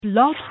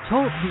Blog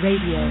Talk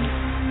Radio.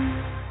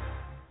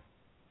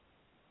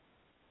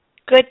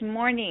 Good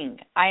morning.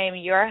 I am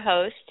your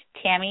host,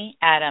 Tammy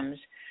Adams.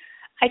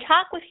 I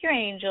talk with your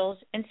angels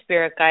and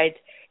spirit guides,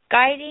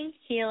 guiding,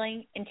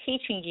 healing, and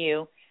teaching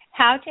you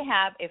how to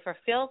have a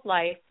fulfilled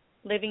life,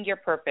 living your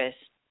purpose,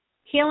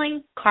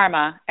 healing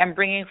karma, and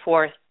bringing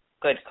forth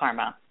good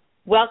karma.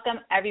 Welcome,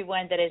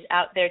 everyone that is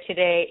out there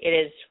today. It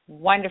is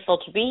wonderful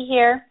to be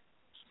here.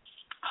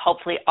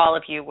 Hopefully all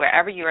of you,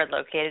 wherever you are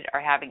located,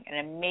 are having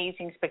an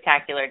amazing,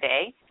 spectacular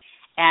day.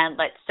 And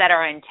let's set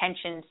our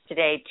intentions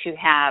today to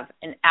have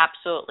an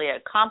absolutely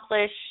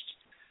accomplished,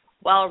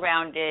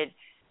 well-rounded,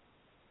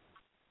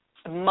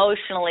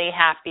 emotionally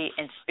happy,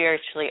 and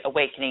spiritually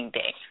awakening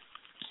day.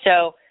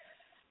 So,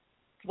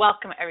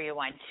 welcome,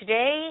 everyone.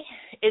 Today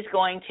is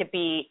going to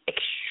be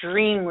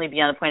extremely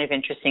beyond the point of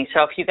interesting.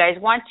 So if you guys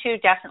want to,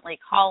 definitely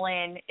call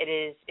in. It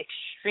is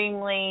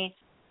extremely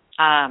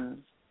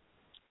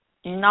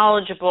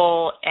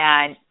knowledgeable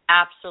and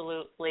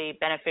absolutely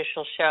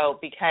beneficial show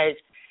because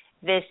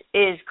this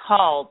is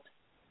called,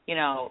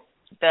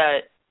 the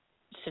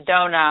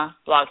Sedona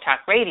Blog Talk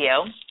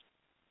Radio.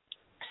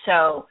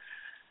 So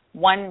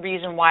one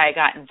reason why I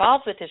got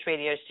involved with this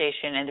radio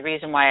station and the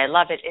reason why I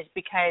love it is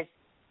because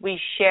we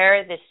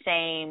share the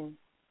same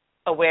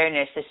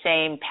awareness, the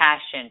same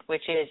passion,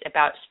 which is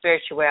about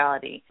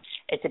spirituality.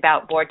 It's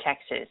about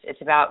vortexes.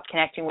 It's about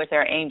connecting with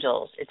our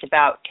angels. It's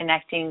about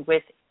connecting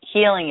with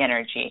healing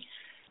energy,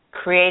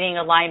 creating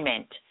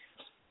alignment.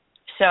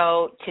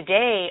 So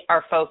today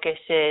our focus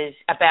is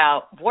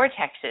about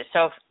vortexes.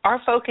 So if our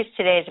focus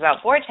today is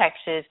about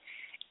vortexes,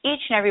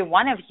 each and every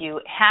one of you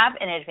have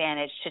an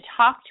advantage to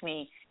talk to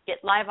me,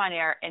 get live on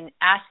air, and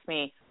ask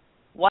me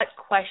what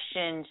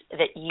questions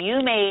that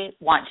you may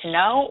want to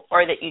know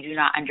or that you do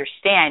not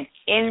understand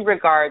in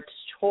regards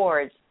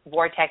towards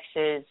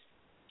vortexes.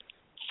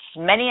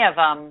 Many of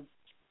them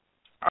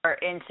are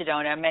in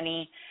Sedona.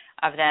 Many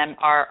of them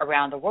are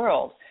around the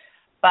world.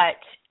 But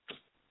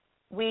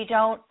we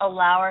don't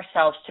allow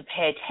ourselves to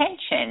pay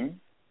attention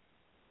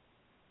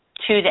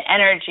to the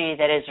energy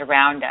that is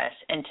around us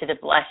and to the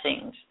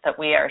blessings that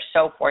we are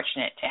so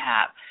fortunate to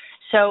have.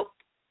 So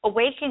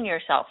awaken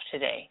yourself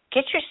today.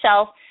 Get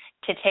yourself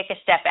to take a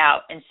step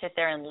out and sit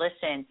there and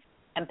listen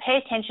and pay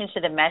attention to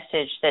the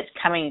message that's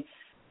coming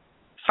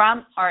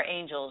from our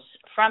angels,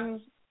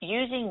 from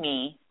using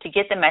me to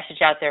get the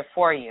message out there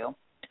for you.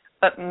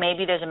 But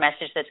maybe there's a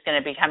message that's going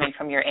to be coming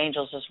from your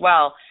angels as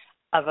well,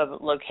 of a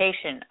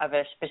location, of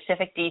a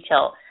specific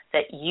detail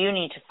that you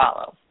need to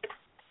follow.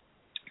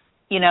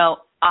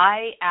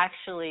 I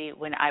actually,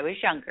 when I was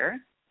younger,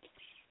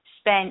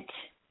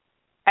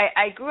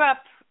 I grew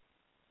up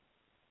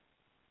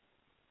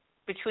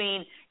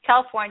between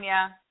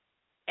California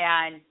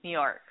and New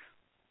York.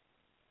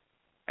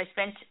 I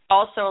spent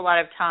also a lot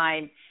of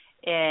time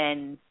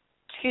in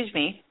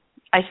Sedona.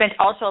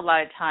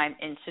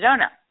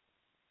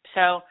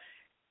 So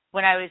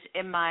when I was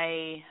in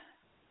my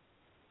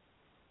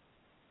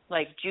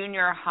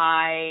junior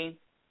high,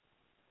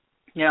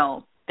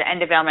 the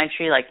end of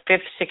elementary, 5th,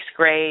 6th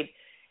grade,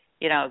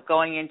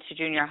 going into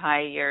junior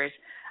high years,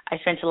 I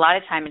spent a lot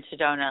of time in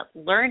Sedona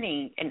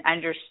learning and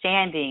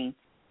understanding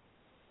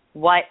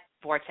what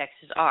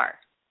vortexes are.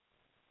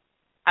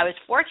 I was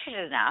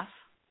fortunate enough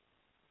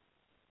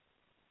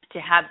to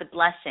have the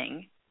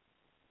blessing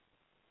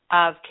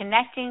of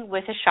connecting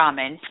with a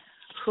shaman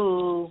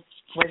who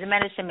was a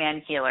medicine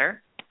man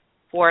healer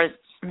for,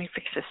 let me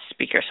fix this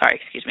speaker,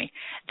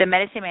 the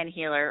medicine man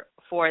healer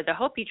for the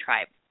Hopi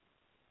tribe.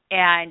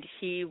 And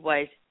he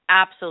was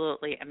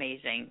absolutely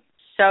amazing,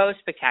 so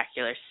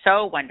spectacular,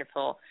 so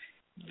wonderful,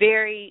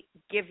 very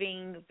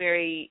giving,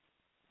 very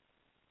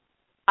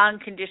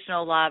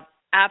unconditional love,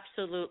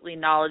 absolutely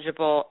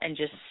knowledgeable, and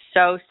just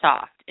so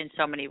soft in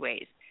so many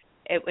ways.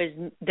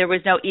 There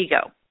was no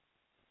ego.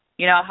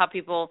 You know how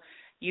people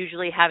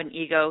usually have an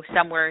ego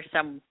somewhere,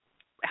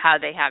 how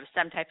they have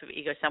some type of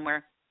ego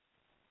somewhere.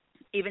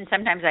 Even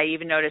sometimes I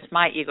even notice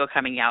my ego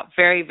coming out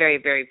very, very,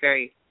 very,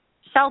 very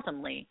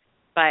seldomly,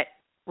 but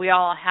we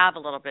all have a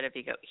little bit of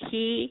ego.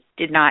 He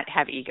did not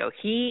have ego.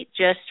 He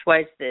just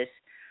was this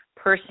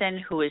person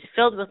who was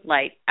filled with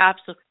light,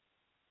 absolutely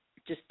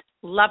just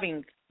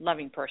loving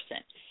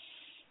person.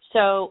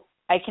 So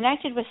I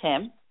connected with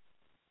him.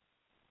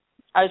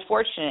 I was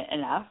fortunate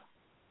enough,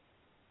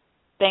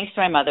 thanks to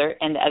my mother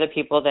and the other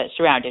people that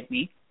surrounded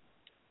me,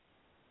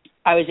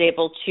 I was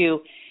able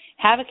to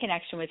have a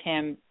connection with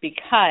him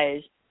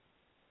because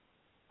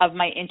of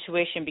my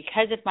intuition,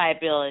 because of my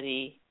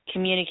ability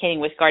communicating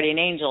with guardian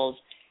angels.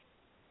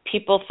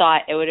 People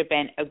thought it would have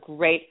been a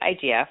great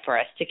idea for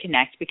us to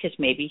connect because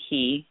maybe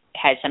he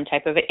had some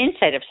type of an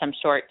insight of some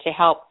sort to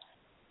help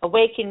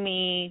awaken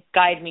me,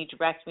 guide me,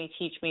 direct me,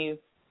 teach me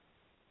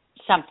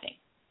something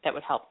that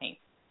would help me.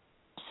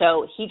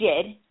 So he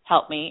did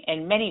help me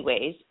in many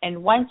ways.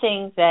 And one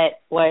thing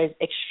that was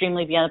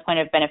extremely beyond the point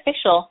of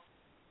beneficial,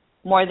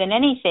 more than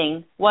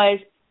anything, was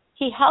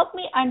he helped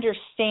me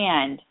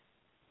understand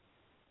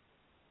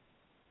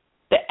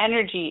the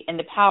energy and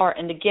the power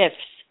and the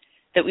gifts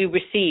that we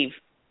receive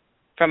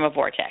from a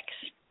vortex.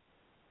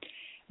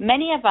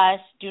 many of us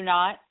do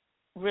not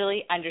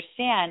really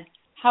understand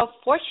how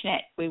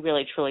fortunate we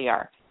really truly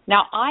are.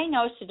 Now, I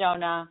know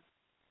Sedona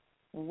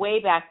way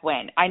back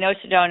when. I know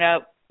Sedona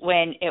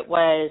when it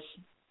was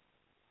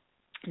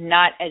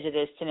not as it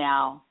is to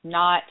now,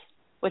 not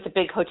with the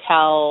big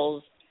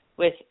hotels,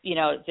 with,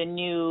 the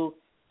new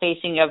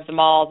facing of the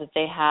mall that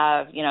they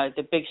have,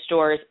 the big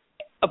stores.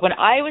 When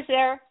I was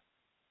there,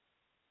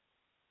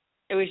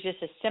 it was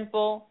just a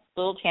simple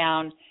little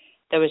town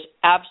that was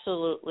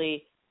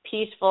absolutely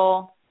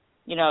peaceful.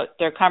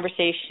 Their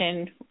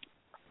conversation,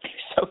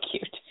 so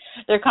cute.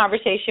 Their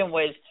conversation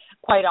was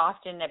quite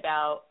often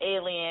about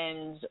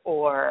aliens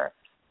or,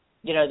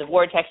 the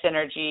vortex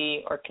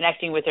energy or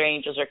connecting with their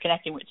angels or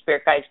connecting with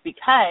spirit guides,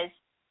 because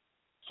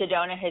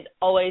Sedona has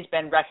always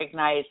been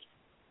recognized.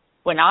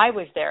 When I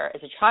was there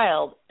as a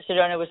child,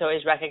 Sedona was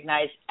always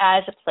recognized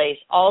as a place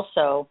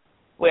also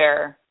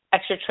where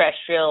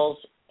extraterrestrials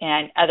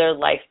and other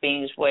life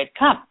beings would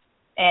come.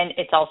 And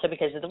it's also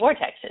because of the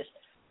vortexes.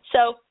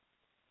 So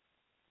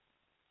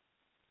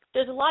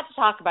there's a lot to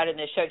talk about in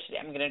this show today.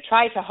 I'm going to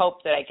try to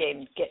hope that I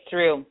can get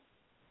through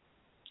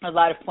a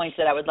lot of points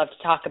that I would love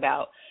to talk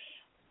about.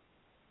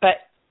 But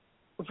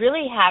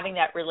really having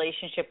that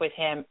relationship with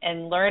him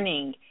and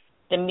learning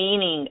the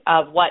meaning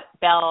of what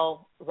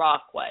Bell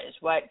Rock was,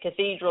 what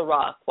Cathedral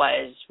Rock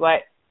was,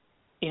 what,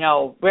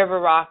 River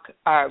Rock,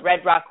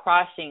 Red Rock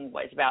Crossing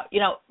was about.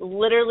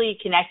 Literally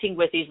connecting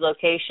with these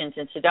locations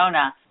in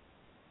Sedona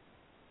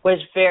was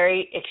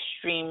very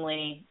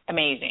extremely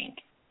amazing,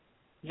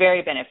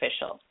 very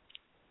beneficial.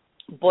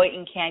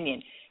 Boynton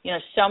Canyon,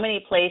 so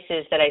many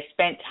places that I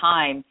spent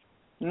time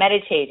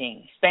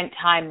meditating, spent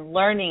time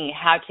learning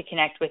how to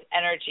connect with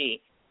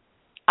energy,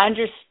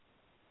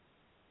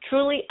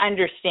 truly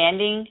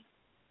understanding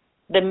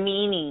the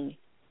meaning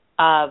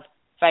of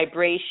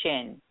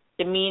vibration,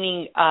 the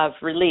meaning of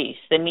release,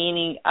 the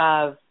meaning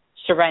of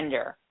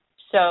surrender.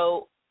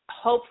 So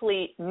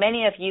hopefully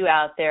many of you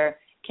out there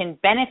can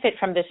benefit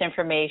from this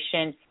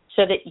information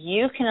so that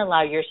you can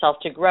allow yourself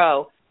to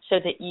grow, so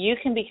that you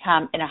can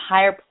become in a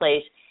higher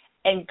place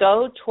and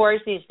go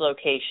towards these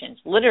locations.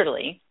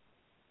 Literally,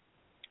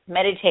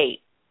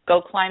 meditate,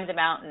 go climb the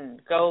mountain,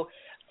 go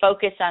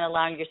focus on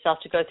allowing yourself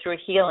to go through a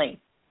healing.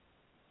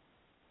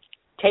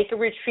 Take a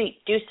retreat.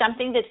 Do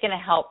something that's going to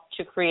help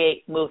to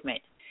create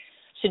movement.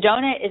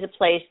 Sedona is a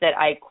place that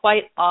I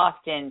quite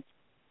often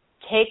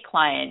take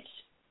clients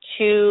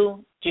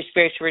to do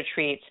spiritual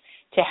retreats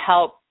to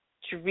help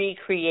to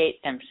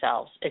recreate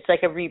themselves. It's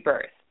like a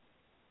rebirth.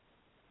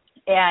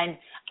 And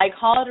I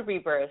call it a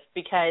rebirth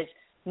because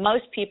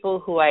most people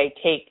who I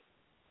take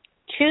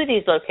to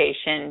these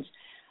locations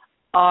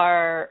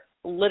are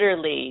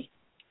literally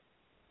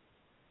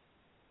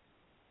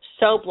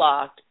so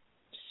blocked,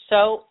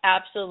 so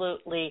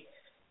absolutely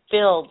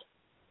filled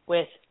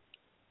with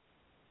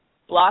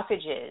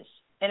blockages,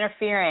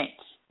 interference,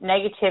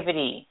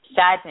 negativity,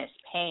 sadness,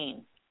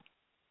 pain,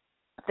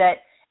 that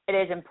it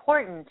is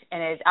important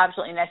and it is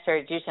absolutely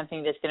necessary to do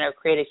something that's going to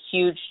create a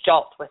huge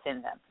jolt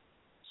within them.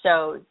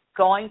 So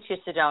going to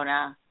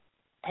Sedona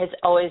has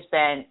always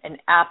been an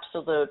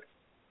absolute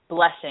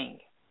blessing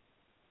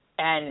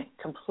and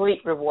complete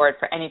reward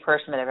for any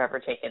person that I've ever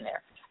taken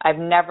there. I've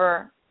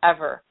never,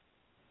 ever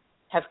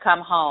have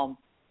come home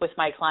with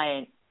my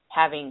client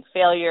having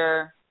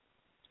failure,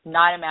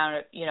 not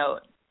a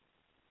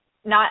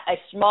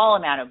small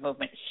amount of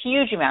movement,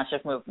 huge amounts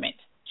of movement.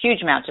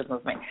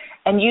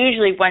 And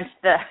usually once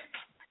the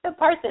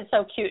part that's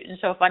so cute and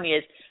so funny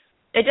is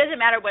it doesn't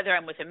matter whether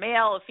I'm with a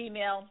male or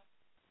female,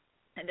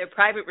 and they're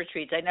private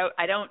retreats.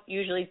 I don't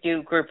usually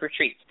do group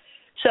retreats.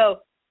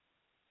 So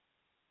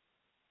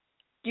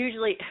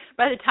usually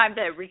by the time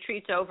the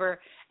retreat's over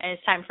and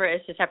it's time for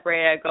us to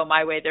separate, I go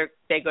my way,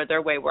 they go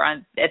their way. We're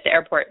at the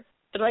airport.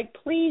 They're like,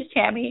 please,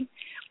 Tammy,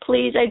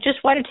 please, I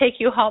just want to take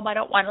you home. I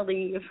don't want to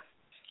leave.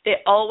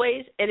 It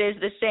is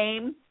the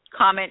same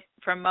comment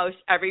from most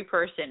every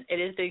person.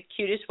 It is the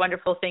cutest,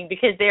 wonderful thing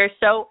because they're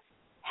so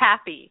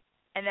happy.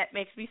 And that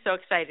makes me so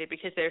excited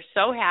because they're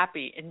so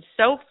happy and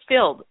so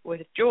filled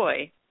with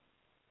joy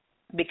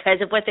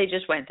because of what they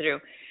just went through,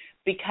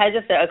 because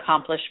of the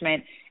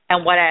accomplishment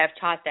and what I have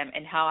taught them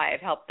and how I have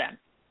helped them,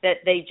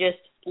 that they just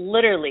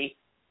literally,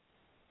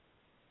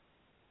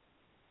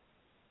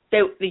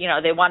 they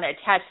want to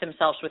attach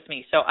themselves with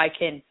me so I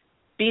can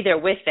be there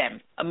with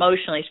them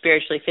emotionally,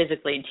 spiritually,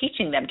 physically, and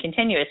teaching them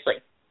continuously.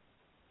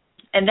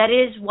 And that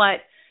is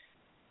what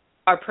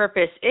our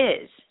purpose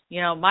is.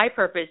 My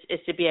purpose is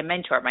to be a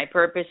mentor. My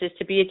purpose is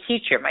to be a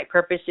teacher. My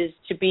purpose is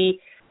to be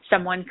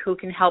someone who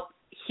can help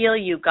heal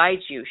you, guide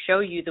you, show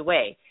you the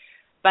way.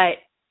 But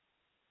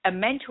a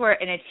mentor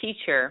and a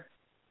teacher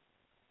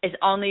is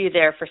only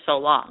there for so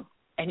long.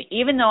 And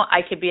even though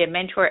I could be a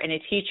mentor and a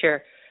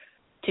teacher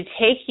to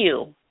take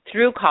you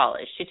through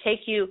college, to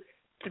take you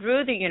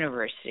through the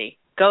university,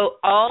 go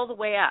all the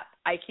way up,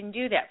 I can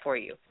do that for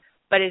you.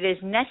 But it is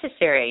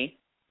necessary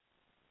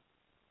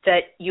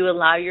that you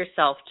allow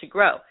yourself to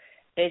grow.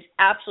 It is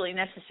absolutely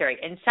necessary.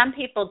 And some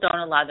people don't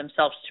allow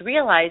themselves to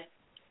realize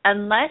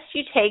unless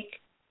you take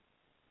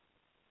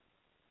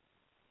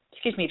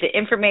the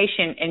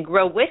information and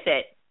grow with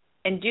it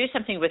and do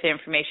something with the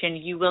information,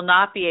 you will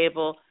not be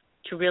able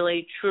to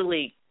really,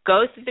 truly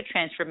go through the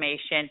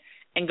transformation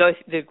and go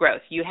through the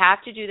growth. You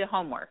have to do the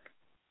homework.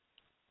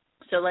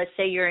 So let's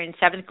say you're in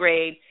 7th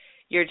grade,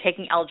 you're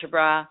taking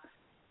algebra,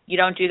 you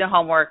don't do the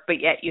homework, but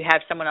yet you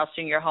have someone else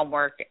doing your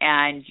homework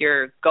and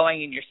you're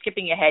going and you're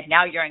skipping ahead.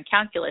 Now you're in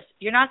calculus.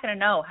 You're not going to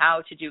know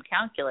how to do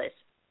calculus,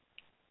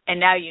 and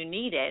now you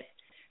need it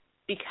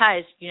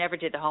because you never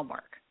did the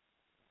homework.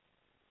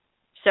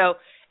 So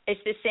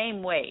it's the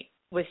same way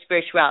with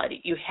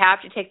spirituality. You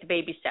have to take the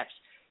baby steps.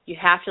 You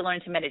have to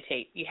learn to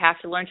meditate. You have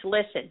to learn to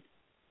listen.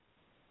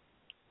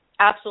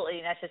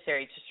 Absolutely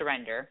necessary to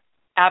surrender.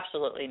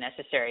 Absolutely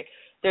necessary.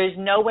 There's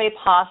no way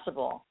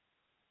possible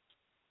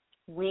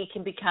we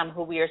can become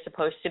who we are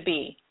supposed to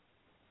be,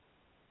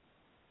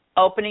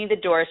 opening the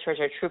doors towards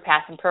our true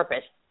path and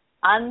purpose,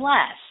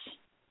 unless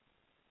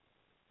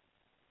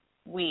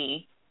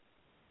we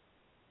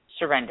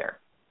surrender.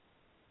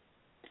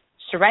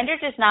 Surrender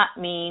does not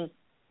mean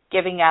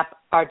giving up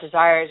our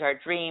desires, our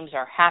dreams,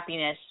 our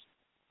happiness.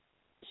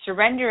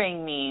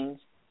 Surrendering means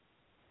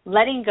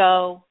letting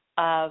go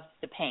of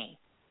the pain,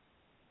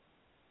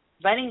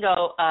 letting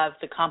go of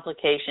the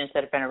complications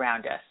that have been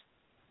around us,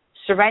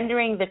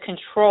 surrendering the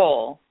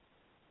control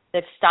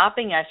that's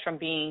stopping us from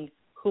being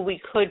who we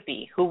could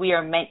be, who we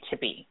are meant to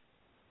be.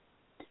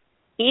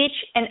 Each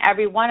and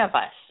every one of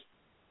us,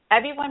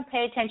 everyone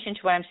pay attention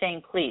to what I'm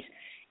saying, please.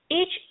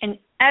 Each and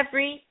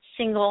every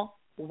single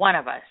one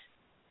of us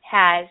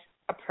has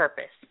a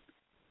purpose.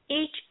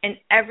 Each and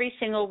every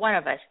single one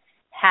of us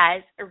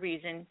has a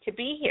reason to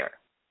be here.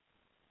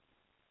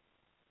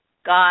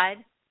 God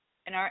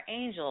and our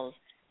angels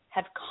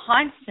have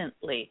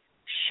constantly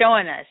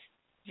shown us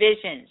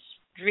visions,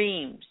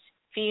 dreams,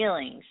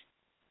 feelings,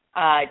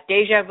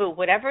 deja vu,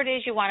 whatever it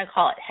is you want to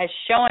call it, has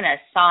shown us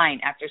sign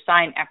after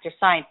sign after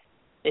sign.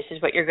 This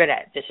is what you're good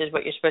at. This is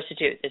what you're supposed to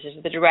do. This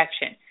is the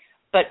direction.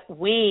 But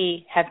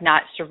we have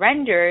not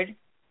surrendered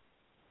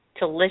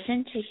to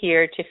listen, to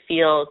hear, to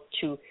feel,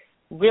 to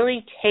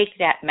really take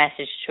that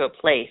message to a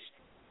place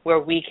where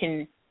we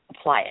can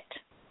apply it.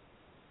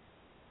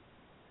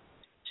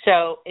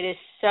 So it is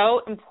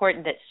so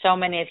important that so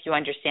many of you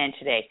understand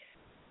today.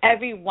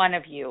 Every one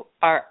of you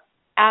are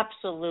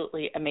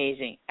absolutely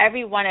amazing.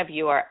 Every one of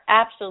you are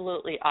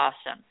absolutely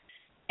awesome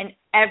in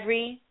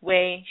every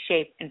way,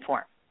 shape, and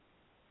form.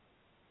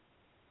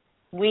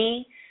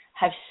 We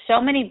have so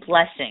many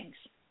blessings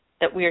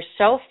that we are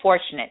so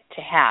fortunate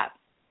to have,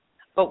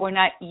 but we're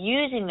not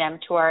using them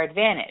to our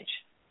advantage,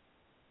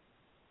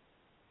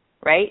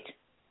 right?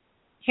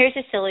 Here's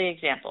a silly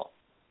example.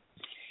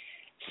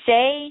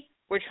 Say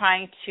we're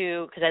trying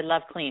to, because I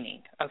love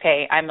cleaning,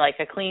 okay? I'm like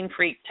a clean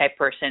freak type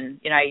person.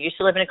 You know, I used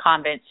to live in a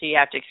convent, so you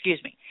have to excuse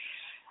me.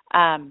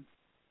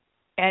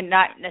 And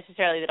not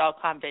necessarily that all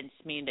convents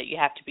mean that you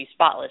have to be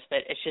spotless, but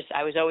it's just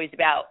I was always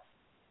about,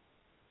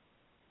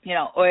 you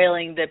know,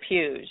 oiling the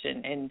pews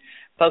and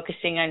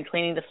focusing on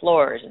cleaning the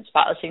floors and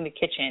spotlessing the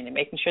kitchen and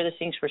making sure the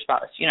sinks were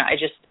spotless. You know, I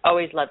just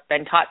always loved,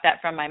 been taught that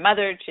from my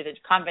mother to the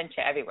convent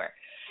to everywhere.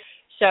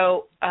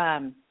 So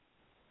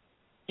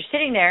you're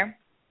sitting there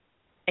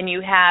and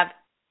you have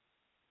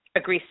a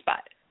grease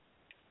spot.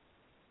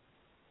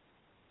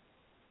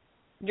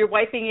 You're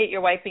wiping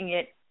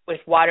it with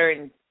water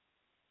and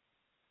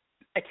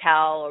a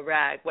towel, a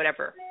rag,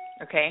 whatever,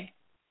 okay?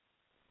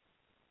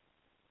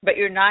 But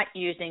you're not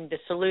using the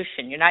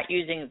solution. You're not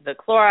using the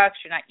Clorox.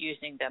 You're not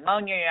using the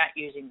ammonia. You're not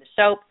using the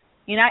soap.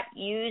 You're not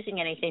using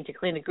anything to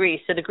clean the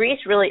grease. So the grease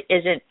really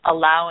isn't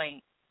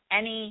allowing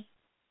any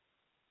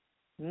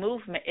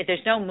movement. If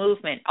there's no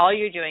movement, all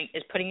you're doing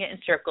is putting it in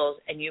circles,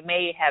 and you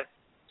may have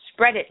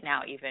spread it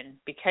now even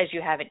because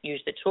you haven't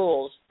used the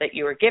tools that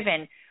you were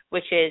given,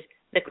 which is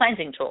the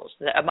cleansing tools,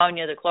 the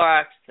ammonia, the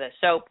Clorox, the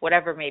soap,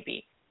 whatever it may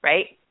be,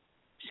 right?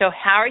 So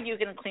how are you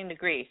going to clean the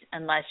grease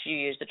unless you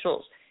use the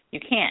tools? You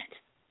can't.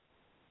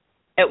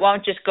 It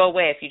won't just go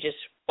away if you just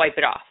wipe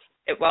it off.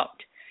 It won't.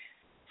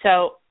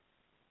 So,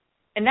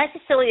 and that's a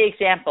silly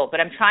example, but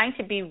I'm trying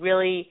to be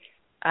really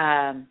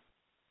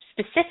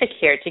specific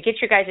here to get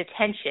your guys'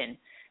 attention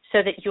so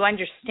that you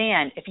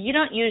understand if you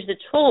don't use the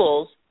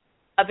tools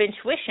of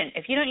intuition,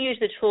 if you don't use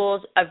the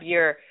tools of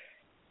your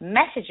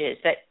messages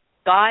that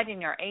God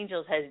and your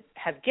angels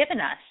have given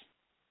us,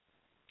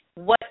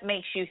 what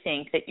makes you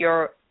think that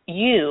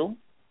you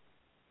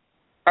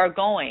are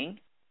going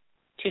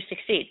to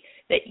succeed,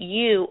 that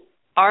you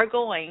are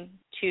going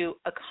to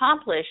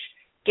accomplish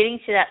getting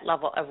to that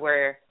level of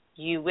where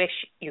you wish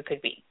you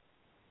could be?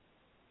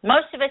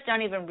 Most of us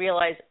don't even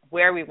realize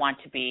where we want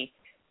to be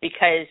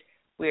because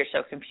we are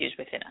so confused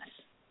within us.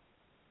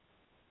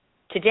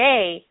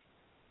 Today,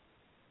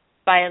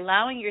 by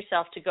allowing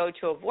yourself to go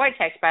to a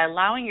vortex, by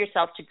allowing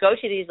yourself to go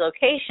to these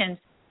locations,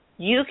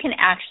 you can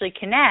actually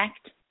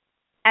connect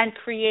and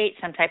create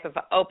some type of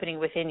opening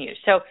within you.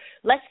 So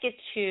let's get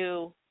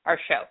to our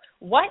show.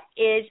 What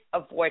is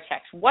a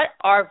vortex? What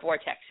are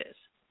vortexes?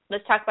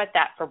 Let's talk about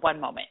that for one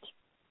moment.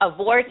 A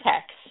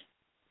vortex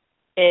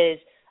is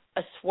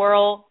a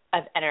swirl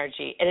of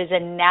energy. It is a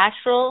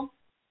natural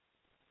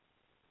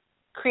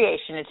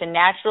creation. It's a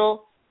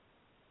natural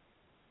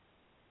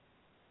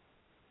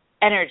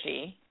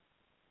energy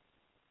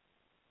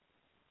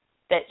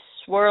that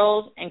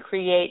swirls and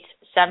creates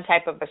some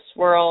type of a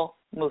swirl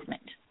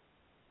movement.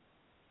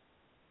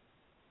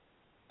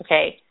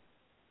 Okay?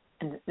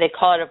 And they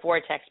call it a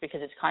vortex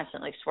because it's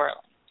constantly swirling.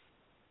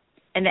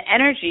 And the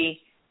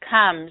energy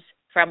comes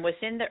from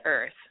within the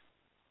earth.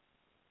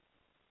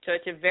 So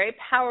it's a very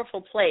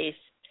powerful place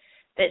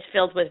that's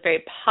filled with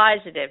very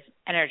positive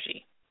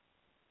energy.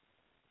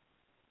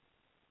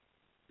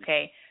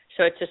 Okay?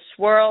 So it's a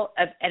swirl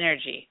of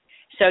energy.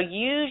 So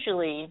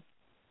usually,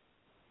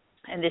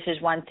 and this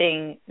is one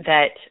thing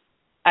that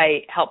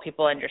I help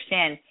people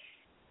understand,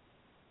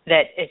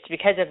 that it's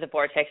because of the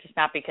vortex, it's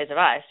not because of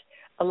us.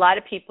 A lot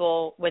of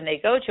people, when they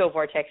go to a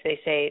vortex, they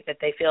say that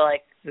they feel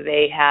like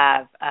they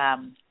have, I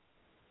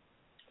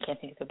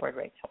can't think of the word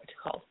right now, what's it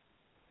called?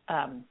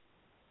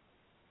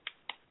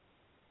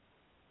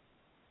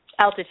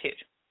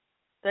 Altitude.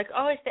 Like,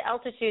 oh, it's the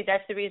altitude,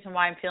 that's the reason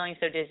why I'm feeling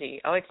so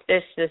dizzy. Oh, it's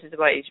this is the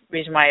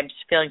reason why I'm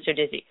feeling so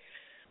dizzy.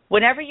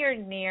 Whenever you're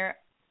near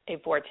a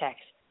vortex,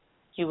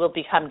 you will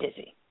become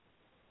dizzy.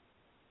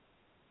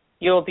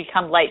 You will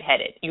become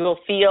lightheaded. You will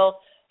feel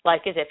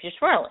like as if you're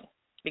swirling,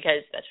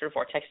 because that's what a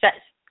vortex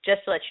says,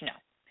 just to let you know.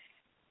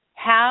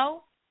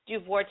 How do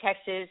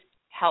vortexes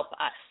help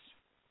us?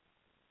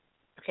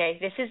 Okay,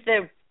 this is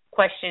the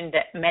question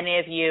that many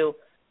of you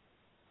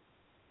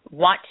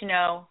want to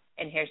know,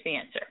 and here's the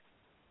answer.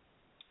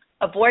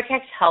 A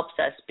vortex helps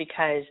us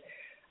because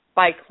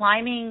by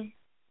climbing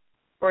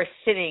or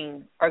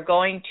sitting or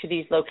going to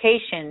these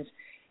locations,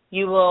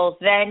 you will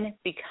then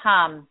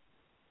become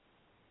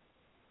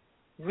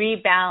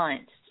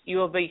rebalanced. You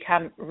will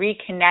become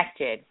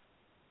reconnected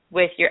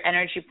with your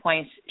energy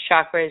points,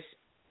 chakras,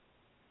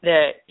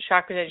 the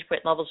chakras, energy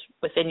point levels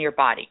within your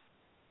body.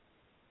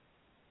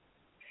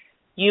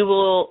 You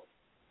will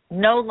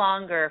no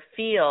longer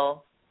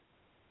feel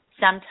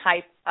some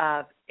type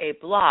of a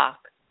block.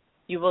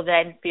 You will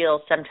then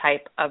feel some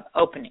type of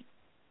opening.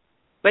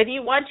 Whether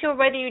you want to or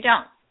whether you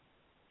don't,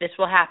 this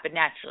will happen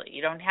naturally.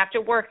 You don't have to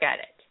work at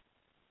it.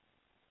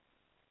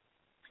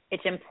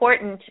 It's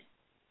important,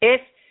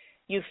 if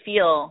you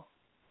feel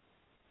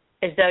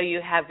as though you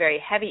have very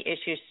heavy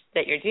issues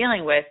that you're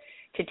dealing with,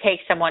 to take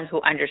someone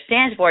who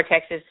understands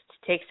vortexes,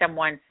 to take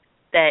someone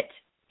that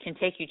can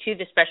take you to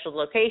the special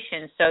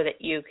location so that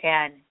you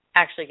can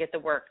actually get the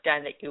work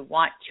done that you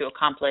want to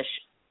accomplish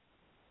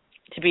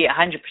to be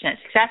 100%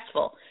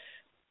 successful.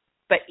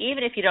 But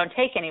even if you don't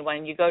take anyone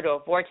and you go to a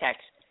vortex,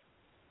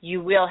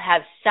 you will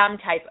have some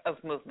type of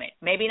movement.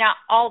 Maybe not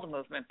all the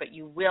movement, but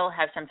you will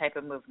have some type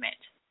of movement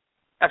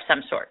of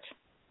some sort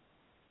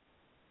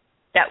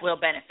that will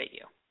benefit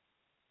you.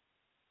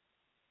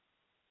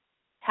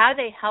 How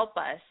they help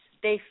us,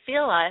 they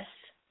fill us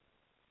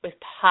with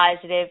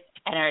positive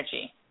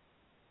energy.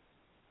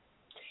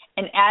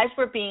 And as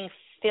we're being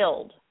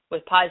filled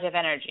with positive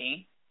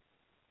energy,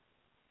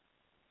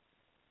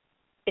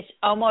 it's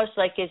almost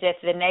like as if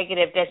the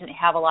negative doesn't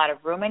have a lot of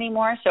room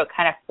anymore, so it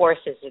kind of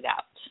forces it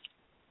out.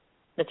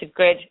 That's a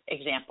good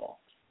example.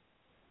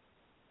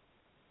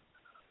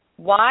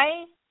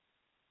 Why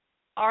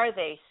are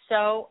they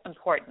so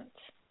important?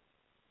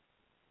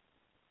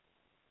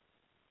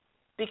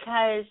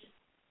 Because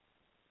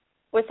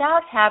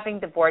without having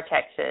the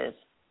vortexes,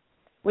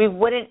 we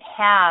wouldn't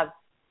have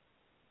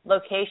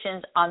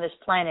locations on this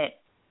planet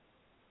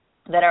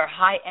that are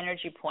high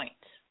energy points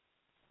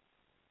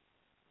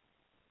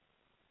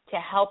to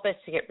help us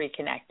to get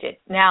reconnected.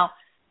 Now,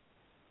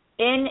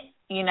 in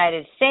the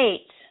United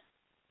States,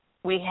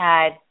 we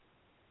had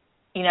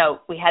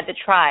the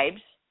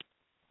tribes,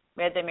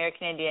 we had the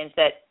American Indians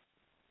that,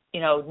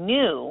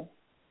 knew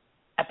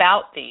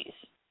about these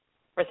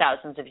for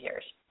thousands of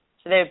years.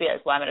 So they would be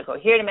like, well, I'm going to go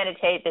here to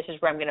meditate. This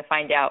is where I'm going to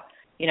find out,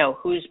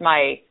 who's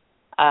my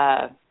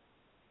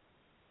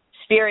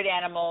spirit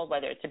animal,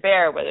 whether it's a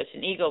bear, whether it's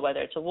an eagle,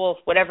 whether it's a wolf,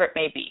 whatever it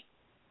may be.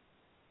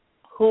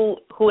 Who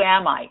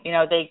am I?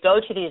 They go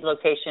to these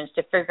locations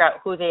to figure out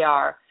who they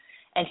are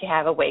and to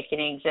have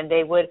awakenings. And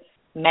they would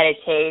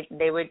meditate.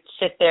 They would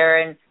sit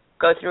there and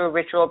go through a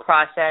ritual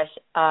process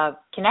of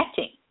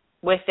connecting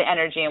with the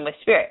energy and with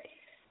spirit.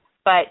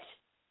 But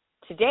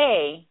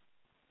today,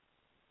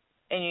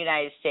 in the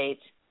United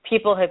States,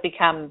 people have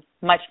become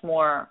much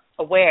more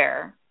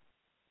aware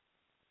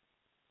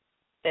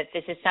that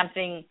this is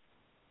something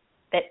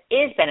that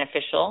is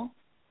beneficial.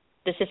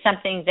 This is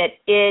something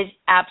that is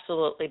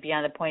absolutely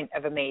beyond the point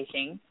of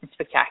amazing and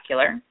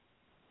spectacular.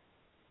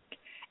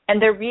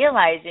 And they're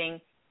realizing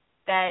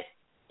that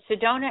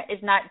Sedona is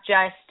not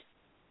just,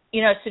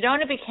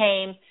 Sedona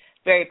became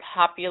very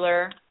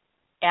popular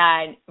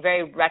and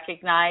very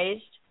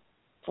recognized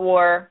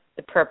for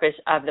the purpose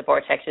of the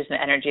vortexes and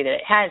the energy that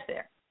it has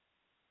there.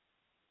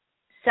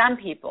 Some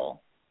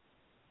people,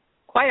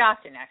 quite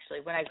often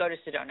actually, when I go to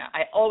Sedona,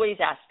 I always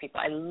ask people,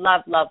 I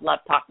love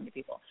talking to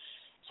people.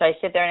 So I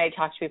sit there and I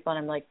talk to people and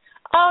I'm like,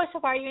 oh, so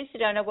why are you in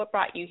Sedona? What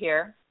brought you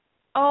here?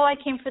 Oh, I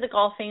came for the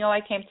golfing. Oh, I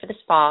came for the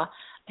spa.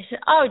 I said,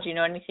 oh, do you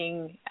know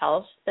anything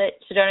else that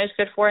Sedona is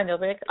good for? And they'll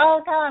be like,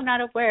 oh, no, I'm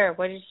not aware.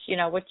 What are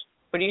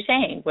you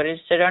saying? What is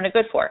Sedona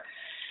good for?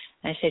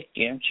 And I said,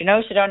 do you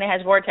know Sedona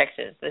has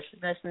vortexes, this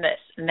and this and this.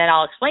 And then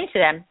I'll explain to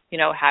them,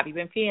 how have you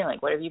been feeling?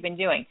 What have you been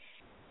doing?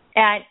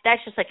 And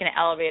that's just like in an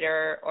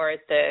elevator or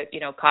at the,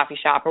 coffee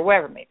shop or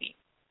wherever it may be.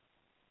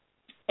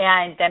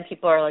 And then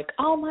people are like,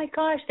 oh, my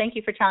gosh, thank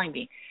you for telling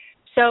me.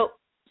 So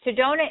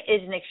Sedona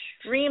is an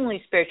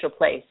extremely spiritual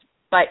place,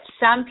 but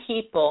some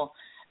people,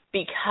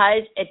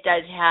 because it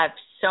does have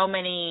so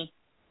many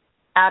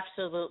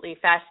absolutely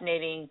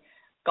fascinating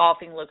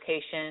golfing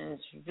locations,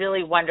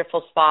 really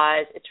wonderful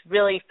spas, it's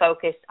really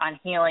focused on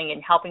healing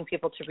and helping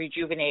people to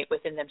rejuvenate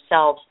within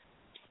themselves,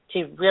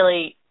 to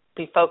really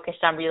be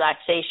focused on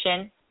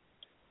relaxation,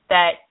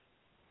 that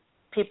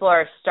people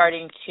are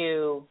starting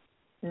to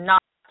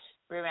not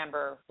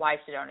remember why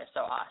Sedona is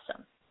so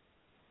awesome.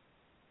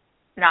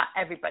 Not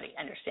everybody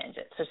understands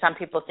it. So some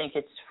people think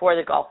it's for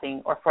the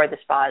golfing or for the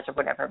spas or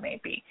whatever it may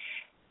be.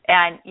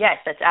 And yes,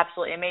 that's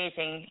absolutely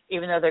amazing.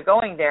 Even though they're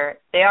going there,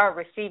 they are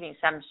receiving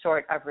some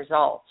sort of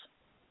results,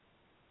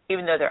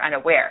 even though they're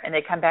unaware. And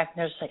they come back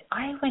and they're just like,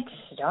 I went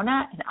to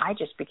Sedona and I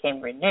just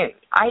became renewed.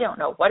 I don't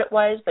know what it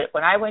was, but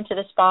when I went to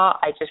the spa,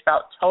 I just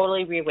felt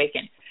totally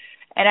reawakened.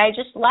 And I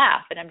just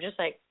laugh, and I'm just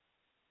like,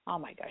 oh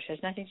my gosh, it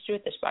has nothing to do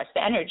with the spa. It's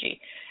the energy.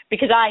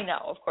 Because I know,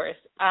 of course,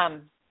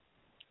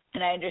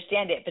 and I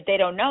understand it, but they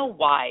don't know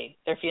why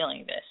they're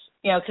feeling this.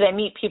 Because I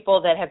meet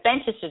people that have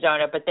been to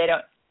Sedona, but they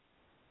don't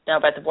know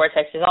about the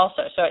vortexes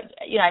also. So,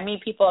 I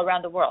meet people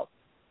around the world.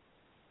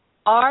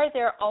 Are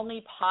there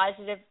only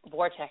positive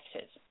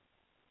vortexes?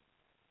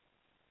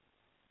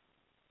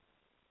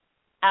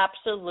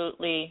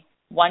 Absolutely,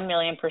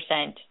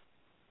 1,000,000%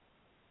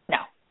 no.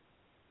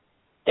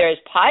 There's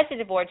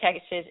positive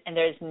vortexes and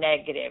there's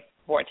negative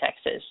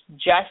vortexes,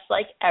 just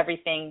like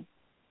everything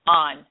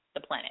on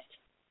the planet.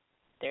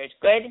 There's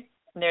good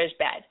and there's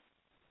bad.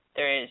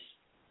 There is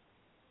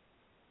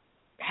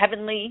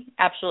heavenly,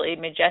 absolutely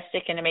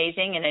majestic and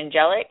amazing and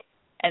angelic,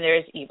 and there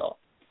is evil.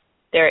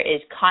 There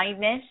is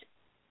kindness,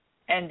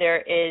 and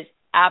there is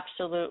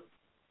absolute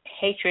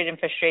hatred and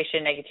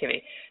frustration and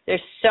negativity.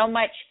 There's so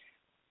much,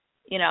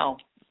 yin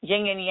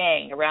and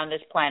yang around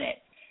this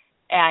planet,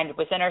 and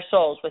within our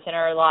souls, within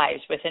our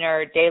lives, within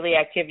our daily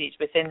activities,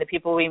 within the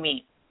people we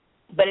meet.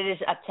 But it is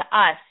up to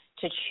us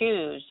to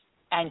choose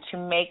and to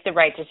make the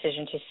right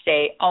decision to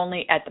stay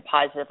only at the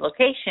positive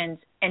locations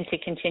and to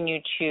continue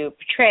to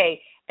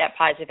portray that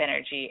positive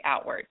energy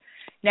outward.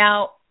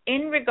 Now,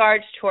 in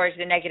regards towards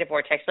the negative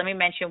vortex, let me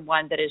mention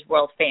one that is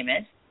world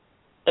famous,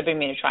 the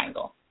Bermuda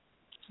Triangle.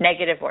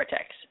 Negative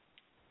vortex.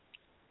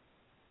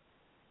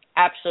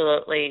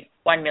 Absolutely,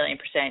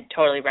 1,000,000%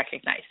 totally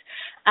recognized.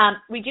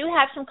 We do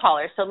have some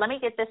callers, so let me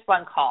get this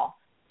one call,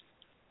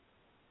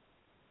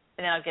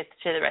 and then I'll get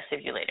to the rest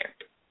of you later.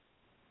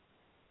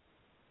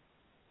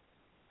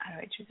 How do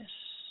I do this?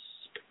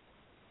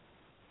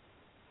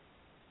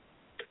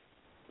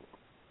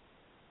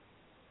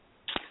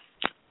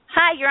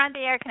 Hi, you're on the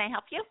air. Can I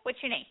help you?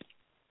 What's your name?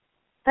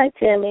 Hi,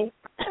 Tammy.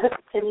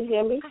 Can you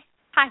hear me?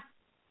 Hi.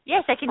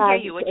 Yes, I can hear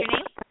you. What's your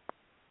name?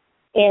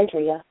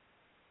 Andrea.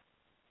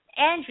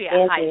 Andrea.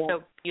 Hi.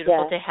 So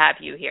beautiful to have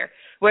you here.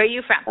 Where are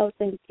you from? Oh,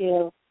 thank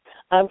you.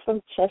 I'm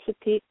from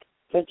Chesapeake,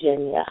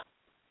 Virginia.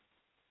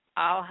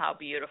 Oh, how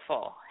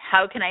beautiful.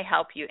 How can I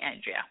help you,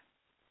 Andrea?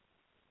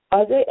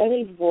 Are there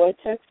any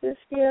vortexes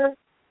here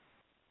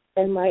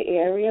in my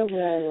area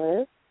where I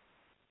live?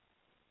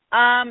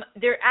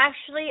 There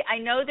actually, I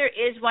know there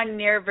is one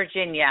near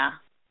Virginia.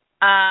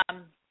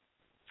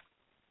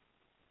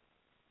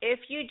 If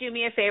you do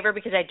me a favor,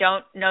 because I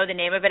don't know the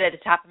name of it at the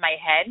top of my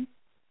head,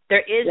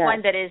 there is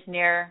one that is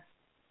near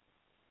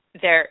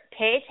there.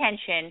 Pay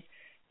attention.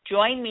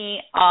 Join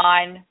me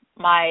on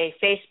my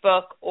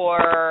Facebook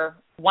or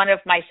one of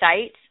my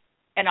sites,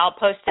 and I'll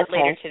post it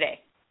later today.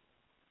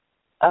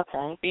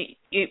 Okay.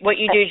 What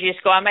you do is you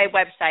just go on my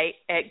website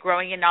at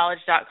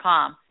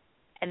growinginknowledge.com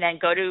and then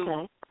go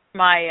to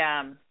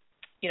my,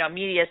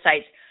 media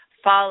sites,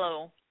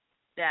 follow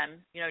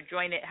them,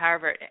 join it,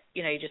 however,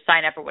 you just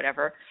sign up or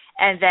whatever,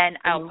 and then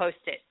I'll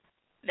post it.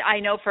 I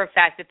know for a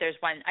fact that there's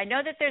one. I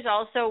know that there's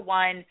also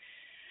one,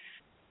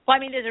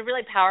 there's a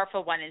really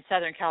powerful one in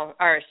South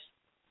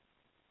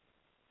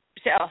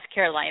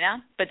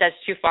Carolina, but that's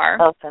too far.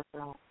 Okay.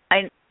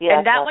 And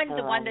that one's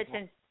the one that's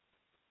in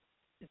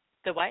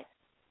the what?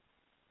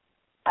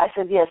 I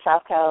said,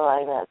 South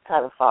Carolina. It's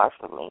kind of far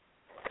from me.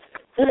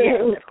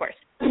 Yes, of course.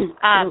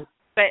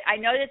 But I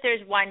know that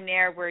there's one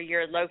there where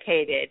you're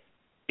located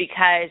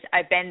because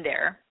I've been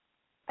there.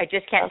 I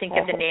just can't think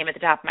of the name at the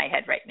top of my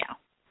head right now.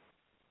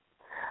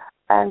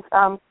 And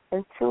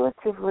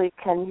intuitively,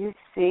 can you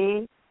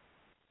see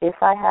if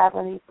I have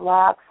any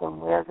blocks and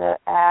where they're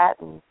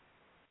at and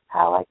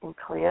how I can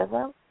clear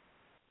them?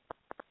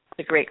 It's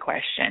a great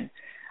question.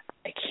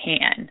 I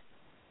can.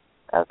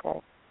 Okay.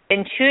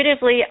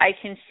 Intuitively, I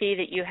can see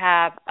that you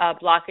have a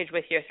blockage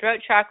with your throat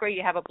chakra.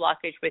 You have a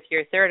blockage with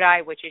your third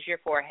eye, which is your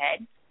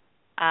forehead.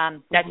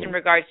 That's in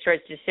regards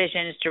towards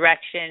decisions,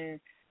 direction,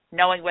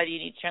 knowing whether you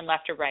need to turn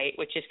left or right,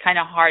 which is kind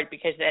of hard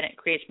because then it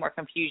creates more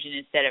confusion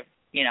instead of,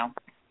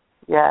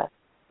 Yeah.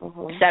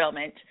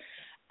 settlement.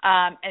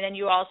 And then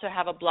you also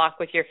have a block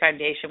with your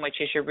foundation, which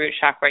is your root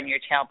chakra and your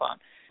tailbone.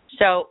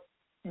 So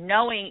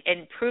knowing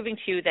and proving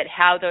to you that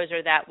how those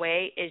are that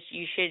way is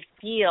you should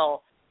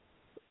feel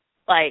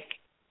like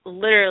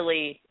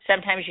literally,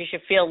 sometimes you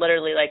should feel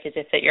literally like as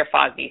if that you're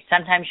foggy.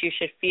 Sometimes you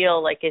should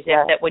feel like as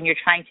if that when you're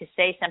trying to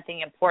say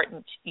something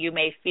important, you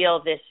may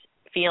feel this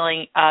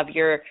feeling of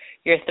your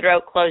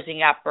throat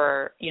closing up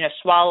or,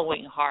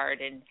 swallowing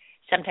hard and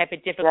some type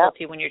of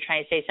difficulty when you're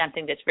trying to say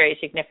something that's very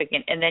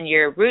significant. And then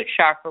your root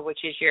chakra, which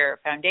is your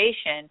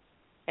foundation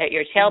at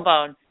your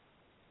tailbone,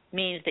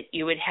 means that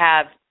you would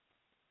have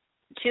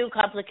two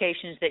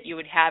complications that you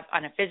would have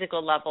on a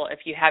physical level if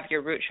you have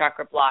your root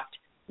chakra blocked.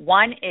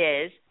 One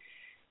is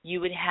you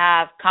would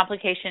have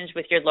complications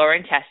with your lower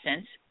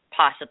intestines,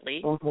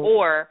 possibly,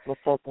 or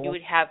you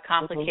would have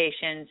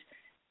complications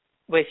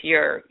with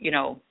your,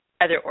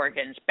 other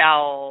organs,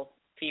 bowel,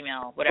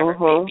 female, whatever it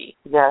may be.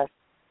 Yes.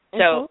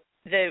 So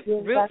the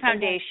root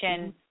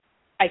foundation,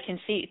 I can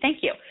see,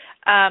 thank you.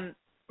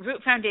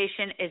 Root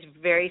foundation is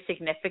very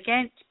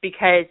significant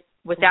because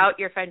without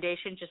your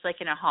foundation, just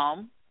like in a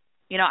home,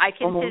 I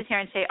can sit here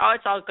and say, oh,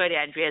 it's all good,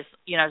 Andrea,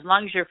 as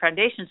long as your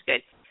foundation's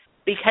good.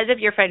 Because of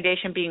your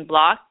foundation being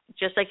blocked,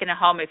 just like in a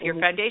home, if your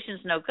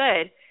foundation's no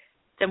good,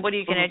 then what are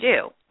you going to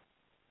do?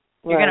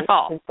 You're going to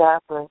fall.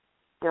 Exactly.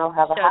 You don't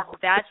have a house. So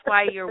that's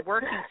why you're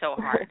working so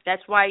hard.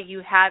 That's why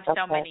you have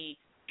so many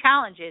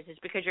challenges, is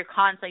because you're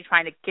constantly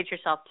trying to get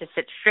yourself to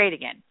sit straight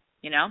again,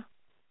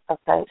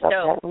 Okay.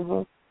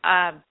 So,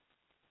 I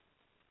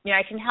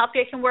can help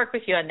you. I can work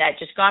with you on that.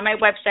 Just go on my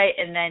website,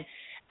 and then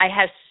I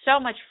have so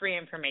much free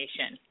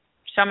information.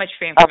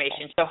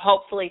 So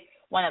hopefully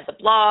one of the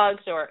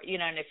blogs or,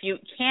 and if you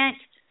can't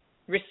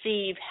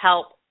receive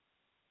help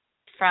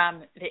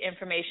from the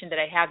information that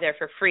I have there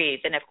for free,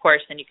 then of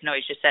course, then you can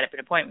always just set up an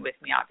appointment with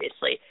me,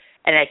 obviously,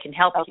 and I can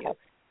help you.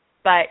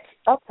 But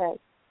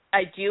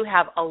I do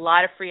have a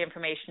lot of free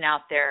information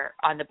out there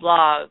on the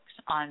blogs,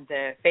 on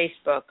the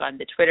Facebook, on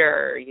the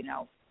Twitter,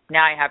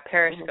 now I have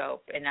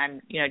Periscope, and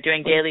I'm,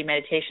 doing daily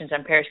meditations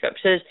on Periscope.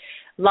 So there's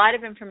a lot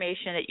of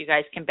information that you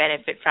guys can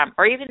benefit from,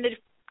 or even the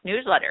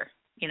newsletter,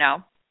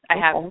 I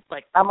have,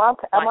 I'm on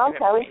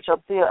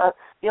Periscope. So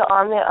you're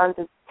on there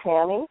under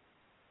Tammy?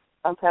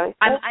 On Periscope?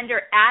 I'm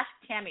under Ask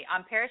Tammy.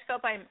 On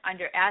Periscope, I'm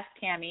under Ask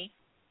Tammy.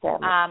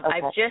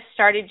 I've just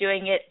started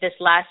doing it this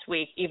last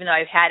week, even though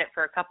I've had it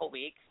for a couple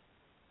weeks.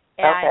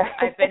 And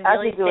I've been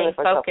really staying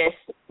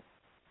focused.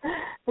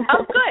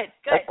 Oh, good.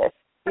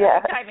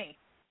 Perfect timing.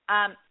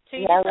 So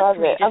you just look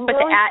for me. Just put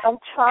the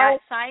at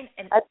sign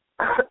and...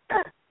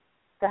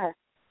 Go ahead.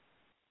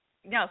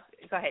 No,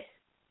 go ahead.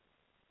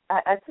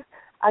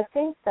 I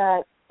think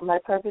that my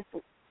purpose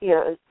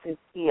here is to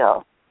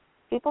heal.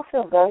 People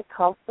feel very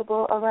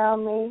comfortable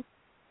around me,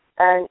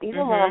 and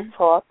even when I'm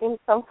talking,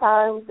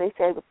 sometimes they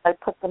say I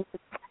put them to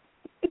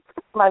sleep.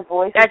 My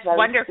voice is very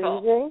wonderful.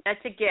 soothing. That's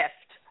a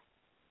gift.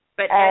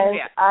 But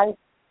Andrea,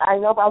 I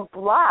know I'm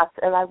blocked,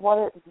 and I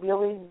want to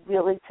really,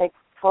 really take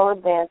full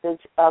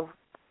advantage of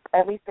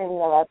everything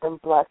that I've been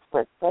blessed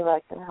with, so that I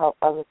can help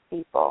other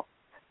people.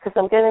 Because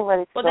I'm getting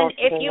ready to. Well, then,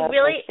 if you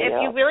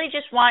really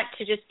just want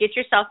to just get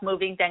yourself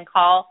moving, then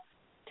call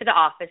to the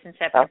office and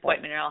set an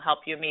appointment, and I'll help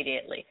you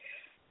immediately.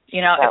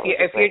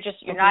 If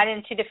you're not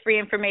into the free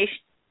information,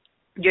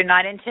 you're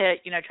not into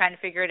trying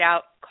to figure it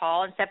out,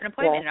 call and set an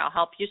appointment, and I'll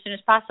help you as soon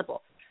as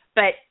possible.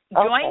 But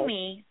join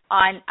me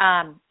on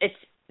it's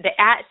the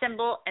 @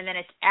 symbol, and then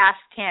it's Ask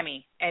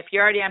Tammy. If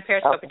you're already on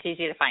Periscope, it's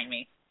easy to find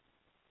me.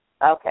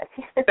 Okay.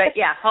 But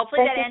yeah,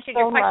 hopefully that answered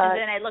your questions,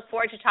 much. and I look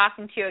forward to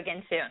talking to you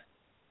again soon.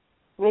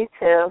 Me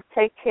too.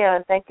 Take care,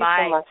 and thank you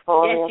so much for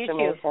all the information.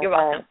 Yes, you too. You're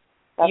welcome.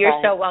 Bye.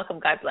 You're so welcome.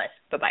 God bless.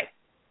 Bye-bye.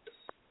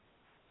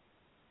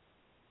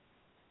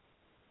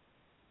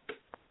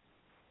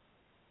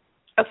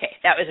 Okay,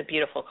 that was a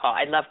beautiful call.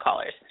 I love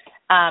callers.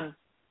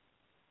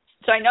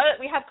 So I know that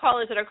we have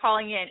callers that are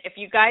calling in. If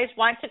you guys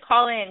want to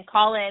call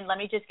in. Let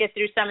me just get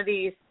through some of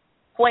these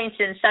points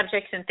and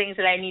subjects and things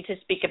that I need to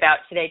speak about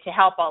today to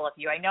help all of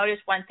you. I notice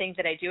one thing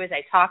that I do is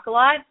I talk a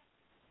lot,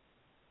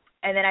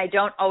 and then I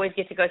don't always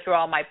get to go through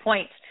all my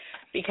points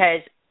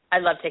because I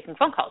love taking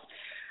phone calls.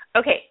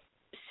 Okay,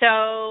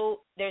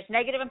 so there's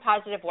negative and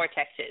positive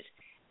vortexes.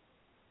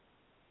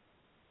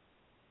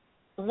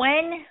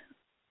 When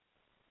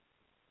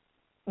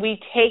we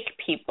take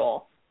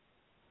people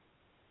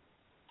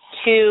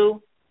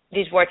to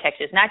these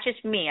vortexes, not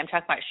just me, I'm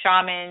talking about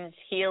shamans,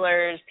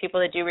 healers, people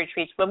that do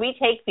retreats. When we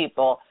take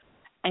people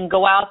and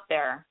go out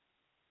there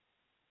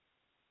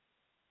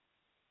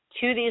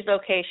to these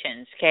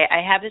locations, okay,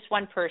 I have this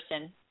one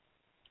person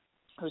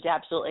who's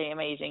absolutely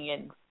amazing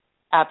and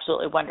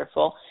absolutely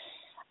wonderful.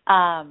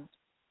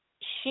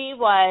 She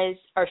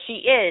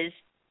is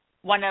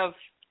one of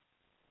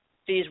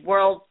these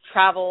world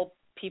travel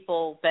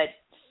people that,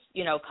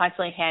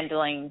 constantly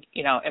handling,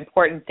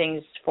 important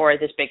things for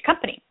this big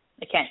company.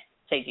 I can't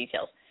say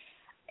details.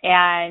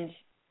 And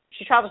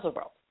she travels the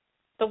world.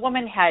 The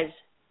woman has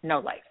no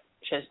life.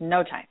 She has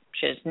no time.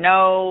 She has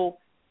no,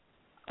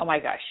 oh my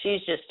gosh,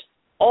 she's just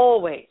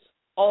always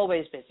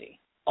busy,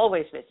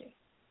 always busy.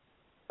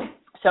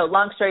 So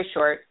long story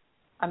short,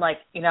 I'm like,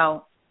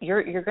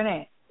 you're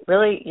going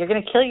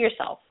to kill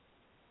yourself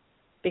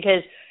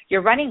because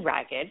you're running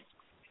ragged.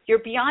 You're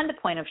beyond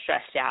the point of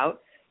stressed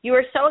out. You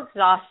are so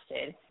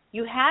exhausted.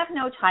 You have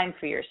no time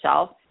for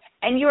yourself,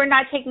 and you are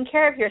not taking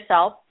care of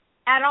yourself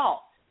at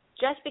all.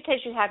 Just because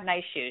you have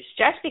nice shoes,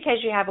 just because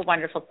you have a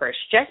wonderful purse,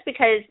 just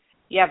because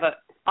you have an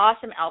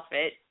awesome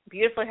outfit,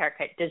 beautiful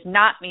haircut, does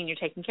not mean you're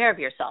taking care of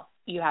yourself.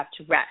 You have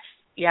to rest.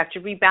 You have to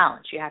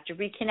rebalance. You have to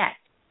reconnect.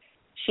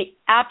 She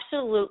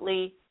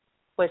absolutely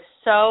was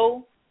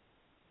so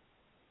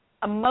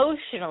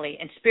emotionally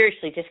and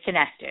spiritually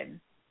disconnected,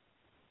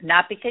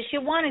 not because she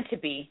wanted to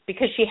be,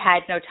 because she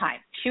had no time.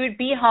 She would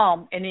be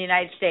home in the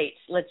United States,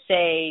 let's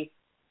say,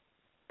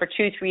 for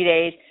 2-3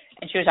 days,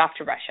 and she was off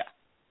to Russia.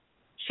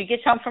 She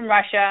gets home from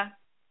Russia.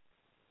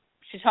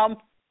 She's home,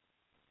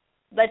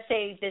 let's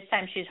say this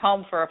time she's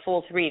home for a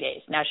full 3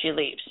 days. Now she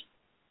leaves.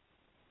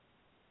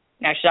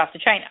 Now she's off to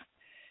China.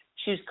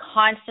 She was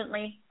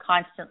constantly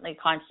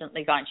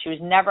gone. She was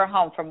never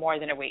home for more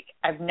than a week.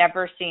 I've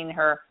never seen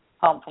her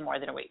home for more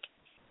than a week.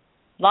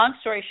 Long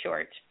story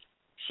short,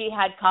 she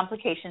had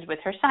complications with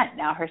her son.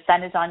 Now her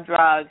son is on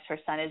drugs. Her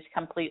son is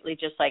completely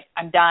just like,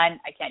 I'm done.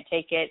 I can't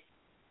take it.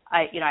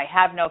 I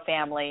have no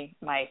family.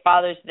 My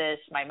father's this.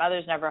 My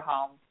mother's never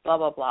home. Blah,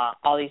 blah, blah.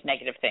 All these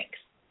negative things.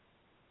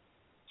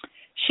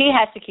 She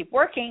has to keep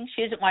working.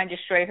 She doesn't want to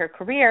destroy her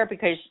career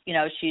because,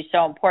 she's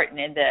so important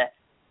in the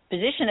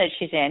position that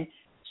she's in.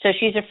 So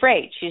she's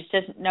afraid. She just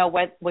doesn't know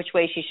which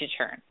way she should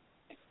turn.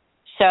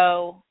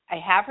 So I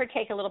have her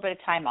take a little bit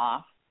of time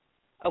off,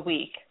 a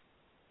week,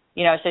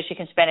 so she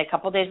can spend a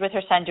couple of days with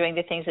her son doing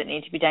the things that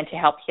need to be done to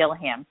help heal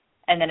him,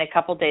 and then a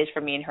couple of days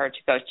for me and her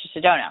to go to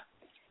Sedona.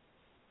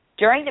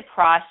 During the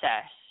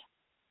process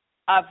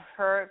of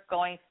her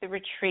going through the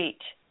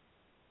retreat,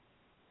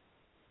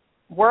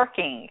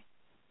 working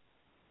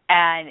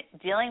and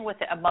dealing with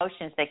the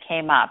emotions that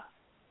came up,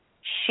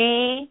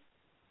 she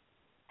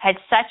had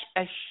such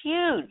a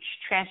huge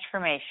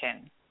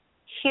transformation,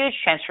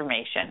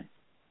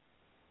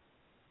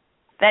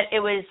 that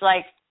it was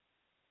like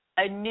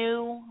a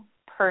new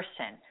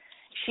person.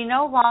 She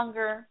no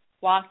longer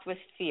walked with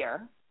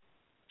fear.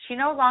 She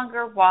no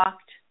longer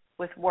walked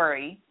with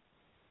worry.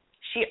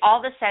 She all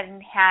of a sudden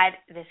had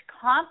this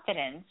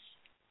confidence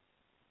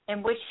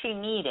in which she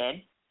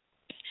needed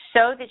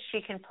so that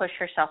she can push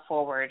herself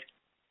forward.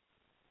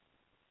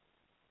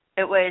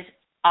 It was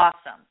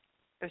awesome.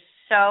 It was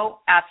so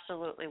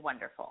absolutely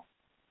wonderful.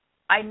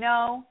 I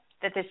know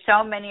that there's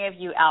so many of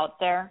you out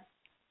there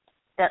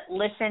that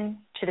listen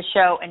to the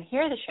show and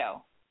hear the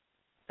show,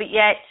 but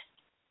yet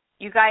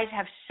you guys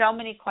have so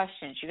many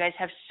questions. You guys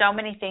have so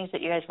many things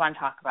that you guys want to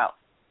talk about.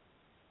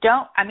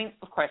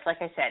 Of course,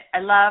 like I said, I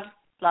love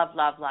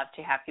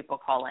to have people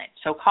call in.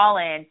 So call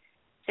in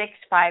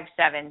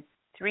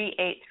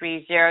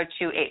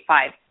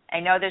 657-383-0285. I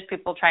know there's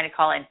people trying to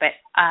call in, but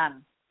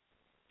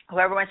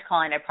whoever wants to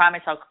call in, I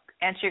promise I'll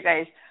answer you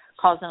guys'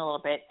 calls in a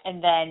little bit,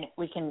 and then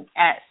we can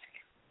ask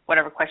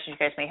whatever questions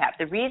you guys may have.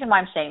 The reason why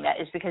I'm saying that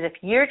is because if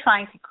you're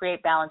trying to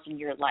create balance in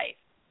your life,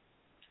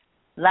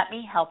 let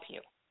me help you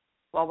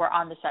while we're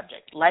on the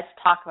subject. Let's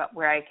talk about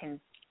where I can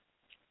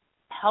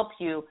help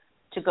you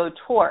to go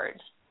towards,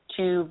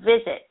 to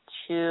visit,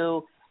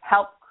 to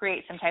help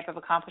create some type of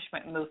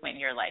accomplishment and movement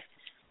in your life.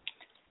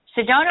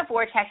 Sedona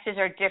vortexes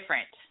are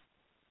different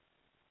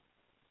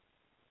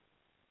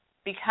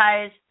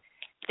because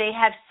they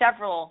have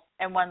several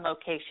in one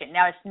location.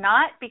 Now, it's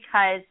not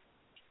because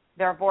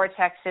their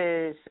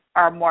vortexes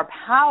are more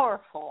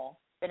powerful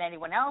than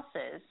anyone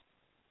else's.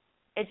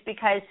 It's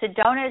because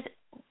Sedona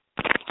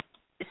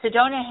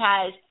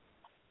has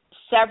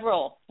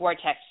several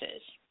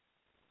vortexes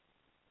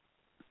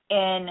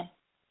in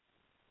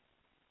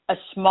a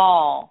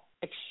small,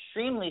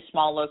 extremely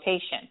small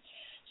location.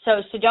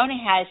 So Sedona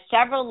has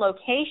several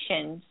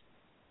locations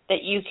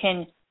that you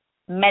can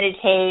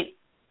meditate,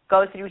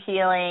 go through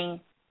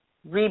healing,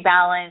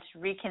 rebalance,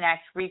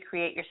 reconnect,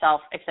 recreate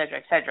yourself, et cetera,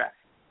 et cetera.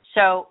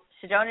 So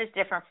Sedona is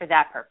different for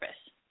that purpose.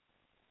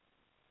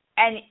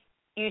 And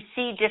you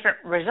see different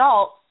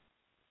results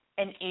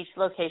in each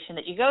location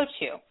that you go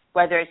to,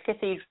 whether it's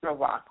Cathedral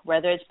Rock,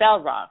 whether it's Bell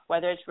Rock,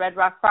 whether it's Red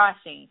Rock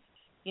Crossing,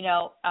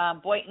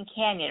 Boynton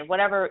Canyon,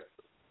 whatever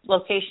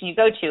location you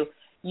go to,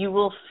 you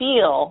will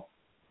feel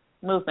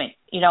movement.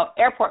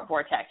 Airport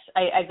Vortex.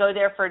 I go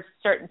there for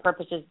certain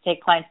purposes,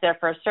 take clients there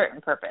for a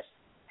certain purpose.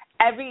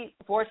 Every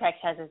vortex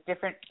has a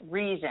different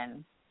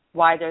reason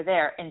why they're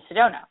there in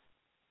Sedona.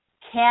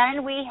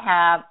 Can we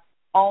have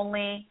a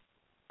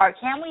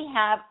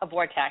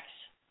vortex,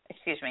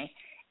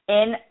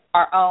 in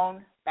our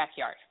own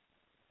backyard?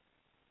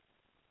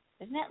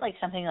 Isn't that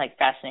something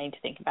fascinating to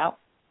think about?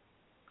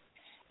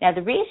 Now,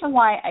 the reason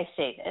why I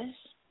say this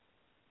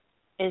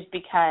is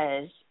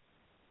because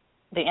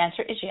the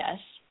answer is yes.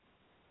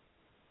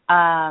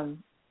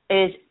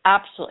 It is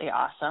absolutely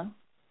awesome.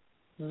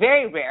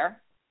 Very rare.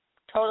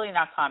 Totally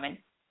not common,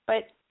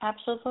 but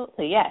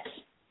absolutely yes.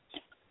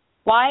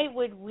 Why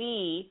would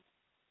we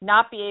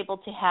not be able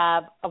to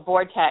have a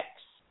vortex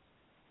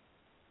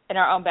in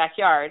our own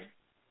backyard,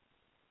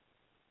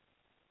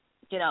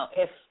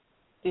 if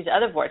these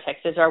other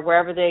vortexes are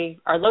wherever they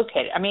are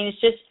located? I mean,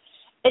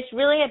 it's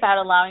really about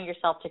allowing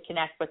yourself to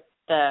connect with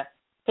because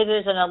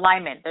there's an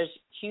alignment. There's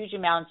huge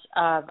amounts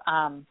of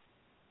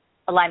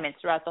alignments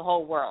throughout the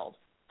whole world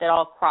that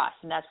all cross,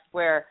 and that's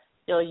where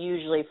you'll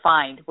usually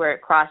find where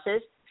it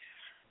crosses.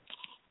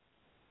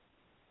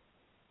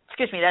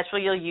 That's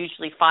where you'll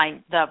usually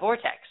find the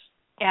vortex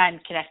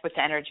and connect with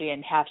the energy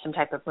and have some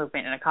type of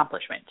movement and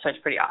accomplishment. So it's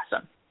pretty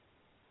awesome.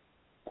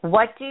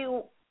 What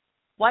do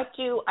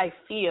I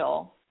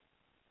feel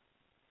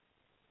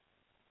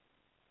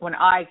when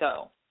I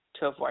go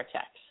to a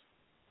vortex?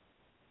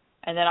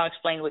 And then I'll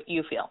explain what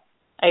you feel.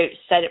 I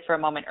said it for a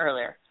moment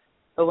earlier.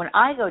 But when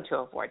I go to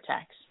a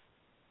vortex,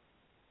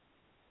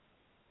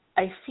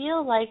 I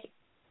feel like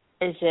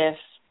I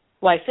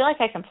feel like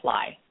I can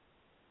fly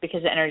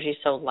because the energy is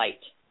so light.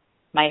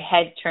 My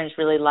head turns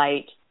really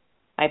light.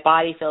 My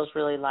body feels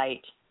really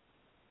light.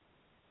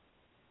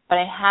 But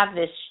I have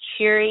this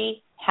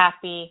cheery,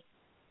 happy,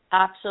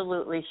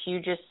 absolutely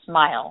hugest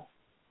smile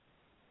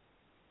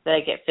that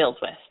I get filled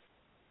with.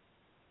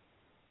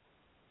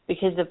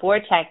 Because the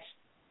vortex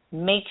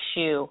makes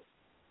you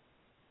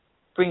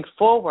bring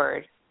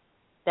forward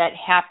that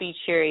happy,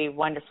 cheery,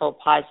 wonderful,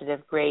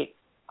 positive, great,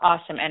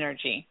 awesome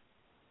energy.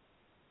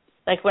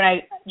 Like when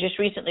I just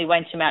recently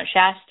went to Mount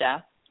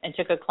Shasta and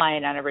took a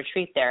client on a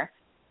retreat there.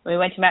 We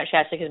went to Mount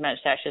Shasta because Mount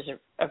Shasta is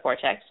a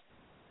vortex.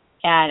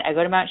 And I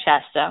go to Mount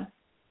Shasta.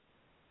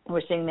 We're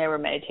sitting there, we're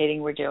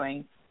meditating, we're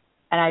doing.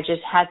 And I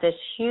just had this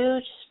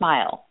huge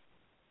smile.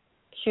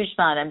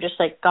 And I'm just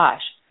like,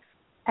 gosh,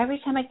 every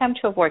time I come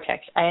to a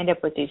vortex, I end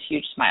up with these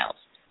huge smiles.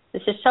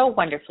 This is so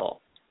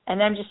wonderful. And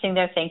then I'm just sitting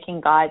there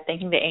thanking God,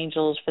 thanking the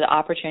angels for the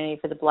opportunity,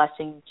 for the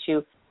blessing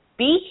to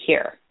be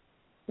here,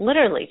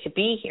 literally to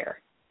be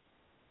here.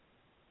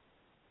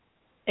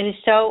 It is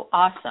so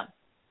awesome.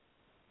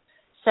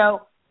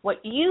 So what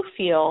you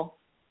feel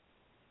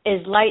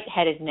is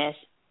lightheadedness.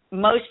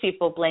 Most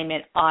people blame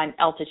it on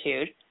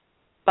altitude,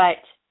 but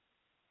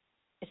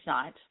it's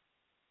not.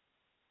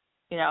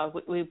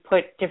 We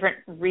put different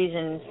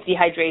reasons,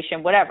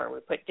 dehydration, whatever. We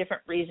put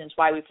different reasons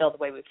why we feel the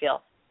way we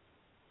feel.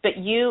 But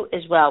you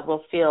as well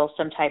will feel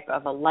some type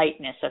of a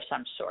lightness of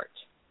some sort.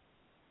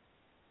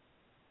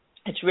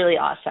 It's really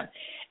awesome.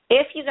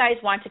 If you guys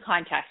want to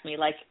contact me,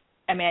 like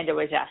Amanda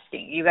was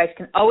asking, you guys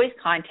can always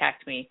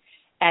contact me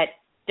at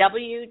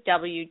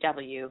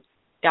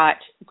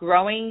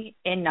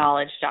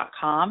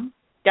www.growinginknowledge.com,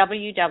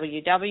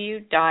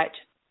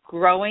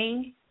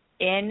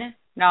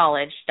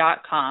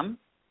 www.growinginknowledge.com,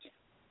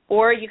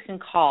 or you can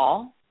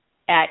call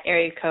at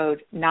area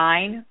code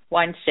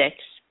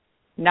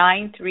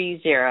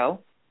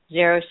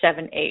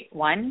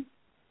 916-930-0781,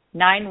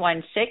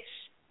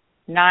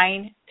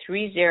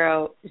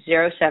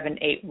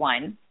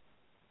 916-930-0781.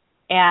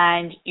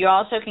 And you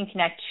also can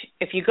connect,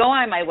 if you go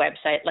on my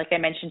website, like I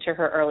mentioned to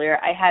her earlier,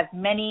 I have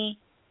many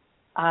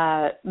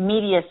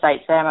media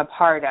sites that I'm a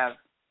part of,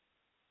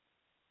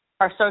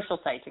 or social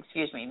sites,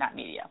 not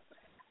media.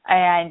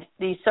 And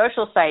these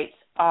social sites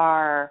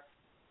are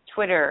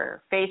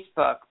Twitter,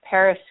 Facebook,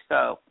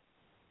 Periscope,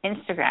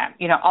 Instagram,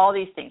 all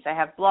these things. I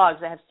have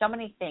blogs. I have so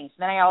many things.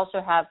 Then I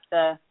also have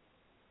the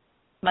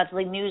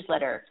monthly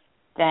newsletter.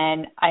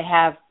 Then I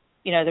have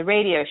the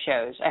radio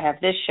shows. I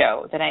have this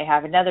show. Then I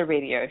have another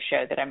radio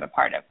show that I'm a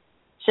part of.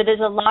 So there's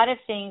a lot of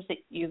things that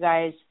you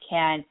guys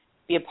can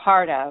be a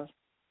part of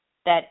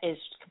that is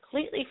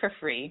completely for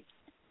free,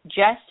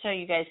 just so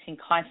you guys can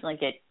constantly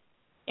get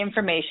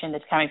information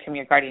that's coming from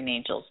your guardian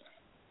angels.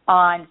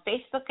 On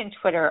Facebook and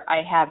Twitter,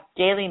 I have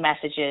daily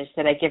messages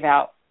that I give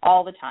out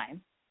all the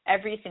time,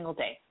 every single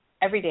day,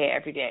 every day.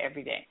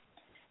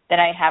 Then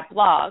I have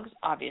blogs,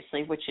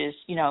 obviously, which is,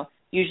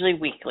 usually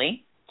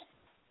weekly.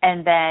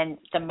 And then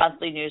the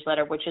monthly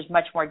newsletter, which is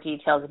much more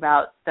detailed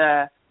about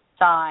the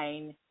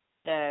sign,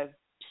 the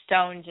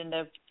stones, and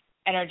the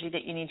energy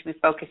that you need to be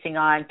focusing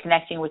on,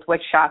 connecting with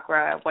which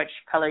chakra, which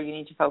color you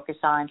need to focus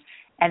on,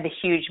 and the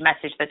huge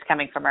message that's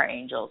coming from our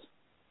angels.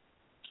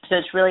 So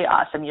it's really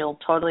awesome. You'll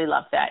totally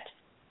love that.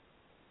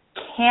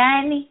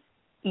 Can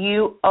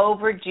you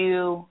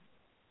overdo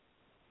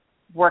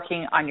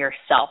working on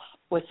yourself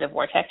with the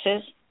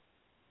vortexes?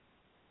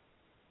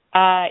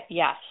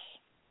 Yes.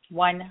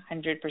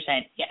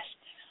 100% yes.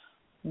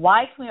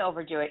 Why can we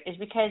overdo it? Is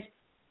because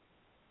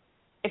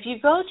if you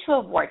go to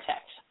a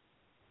vortex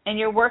and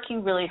you're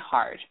working really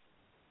hard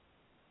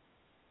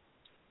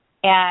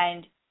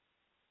and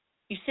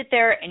you sit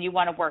there and you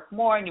want to work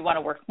more and you're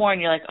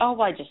like, oh,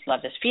 well, I just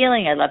love this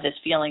feeling. I love this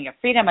feeling of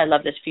freedom. I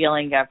love this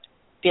feeling of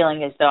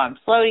feeling as though I'm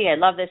floaty. I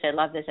love this.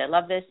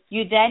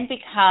 You then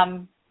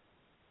become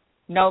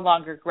no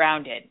longer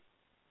grounded.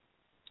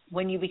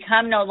 When you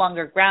become no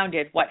longer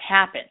grounded, what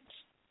happens?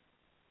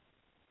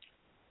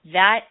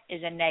 That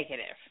is a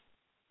negative.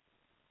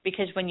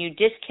 Because when you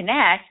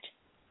disconnect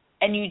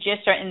and you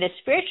just are in the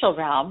spiritual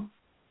realm,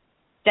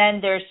 then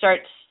there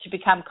starts to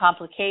become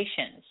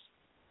complications.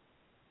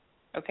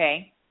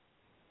 Okay?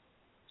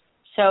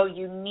 So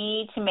you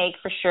need to make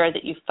for sure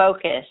that you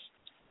focus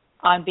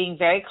on being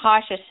very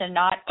cautious and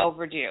not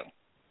overdo.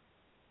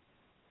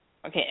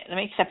 Okay, let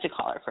me accept a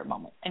caller for a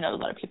moment. I know a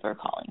lot of people are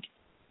calling.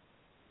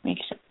 Let me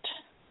accept.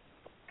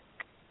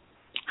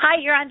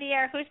 Hi, you're on the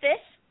air. Who's this?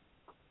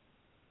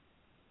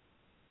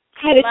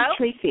 Hi, this Hello? is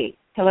Tracy.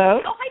 Hello?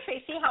 Oh, hi,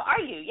 Tracy. How are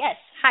you? Yes.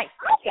 Hi.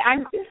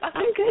 I'm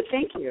good,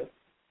 thank you.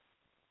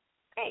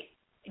 Great.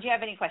 Do you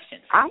have any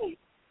questions?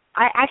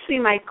 I actually,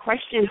 my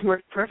question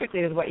worked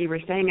perfectly with what you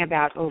were saying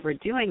about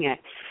overdoing it.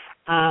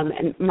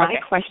 And my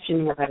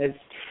question was,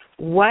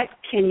 what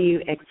can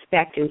you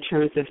expect in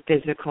terms of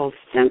physical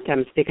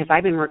symptoms? Because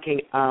I've been working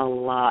a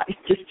lot,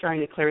 just trying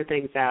to clear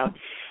things out.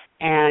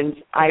 And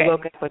I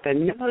woke up with a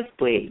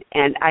nosebleed,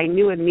 and I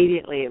knew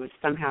immediately it was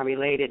somehow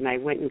related, and I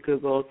went and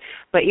Googled.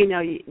 But, you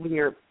know, when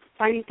you're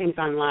finding things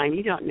online,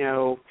 you don't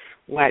know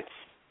what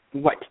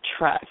to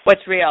trust.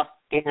 What's real.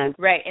 And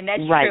right, and that's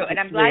true. And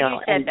I'm glad you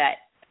said that,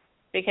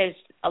 because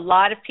a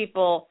lot of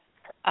people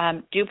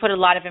do put a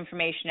lot of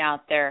information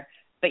out there,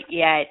 but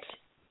yet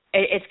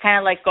it's kind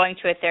of like going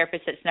to a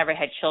therapist that's never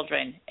had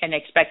children and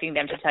expecting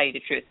them to tell you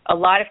the truth. A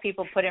lot of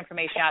people put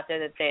information out there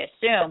that they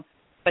assume,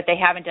 but they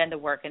haven't done the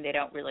work and they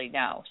don't really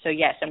know. So,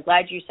 yes, I'm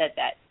glad you said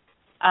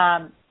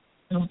that.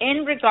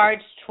 In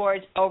regards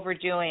towards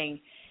overdoing,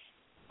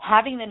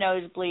 having the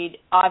nosebleed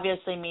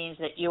obviously means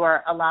that you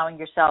are allowing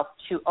yourself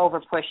to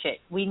overpush it.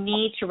 We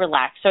need to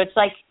relax. So it's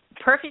like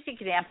perfect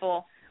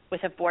example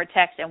with a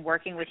Vortex and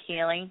working with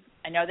healing.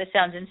 I know this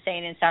sounds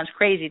insane and sounds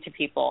crazy to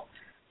people,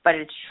 but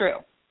it's true.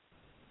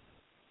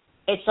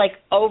 It's like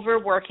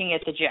overworking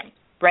at the gym,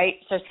 right?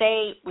 So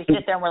say we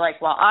sit there and we're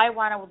like, well, I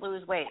want to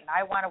lose weight, and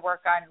I want to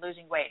work on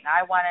losing weight, and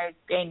I want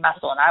to gain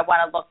muscle, and I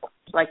want to look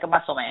like a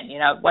muscle man, you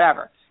know,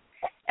 whatever.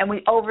 And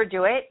we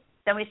overdo it.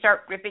 Then we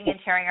start ripping and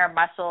tearing our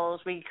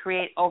muscles. We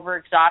create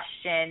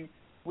overexhaustion.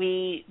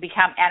 We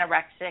become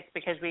anorexic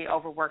because we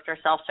overworked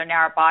ourselves. So now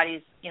our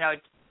body's, you know,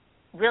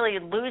 really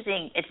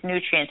losing its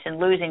nutrients and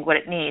losing what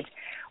it needs.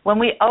 When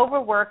we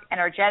overwork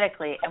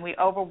energetically and we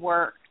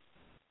overwork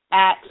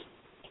at,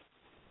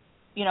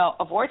 you know,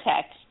 a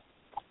vortex,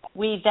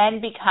 we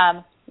then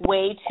become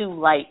way too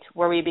light,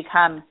 where we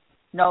become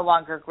no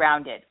longer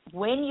grounded.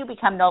 When you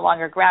become no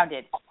longer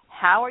grounded,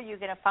 how are you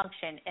going to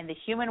function in the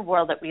human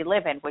world that we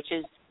live in, which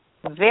is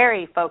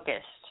very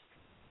focused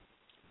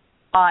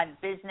on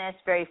business,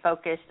 very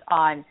focused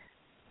on,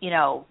 you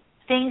know,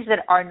 things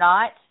that are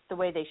not the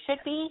way they should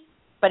be,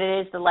 but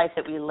it is the life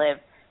that we live.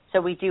 So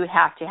we do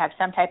have to have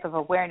some type of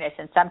awareness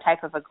and some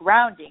type of a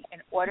grounding in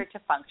order to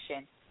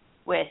function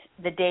with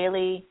the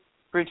daily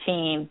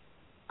routine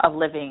of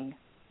living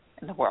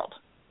in the world.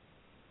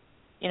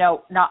 You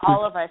know, not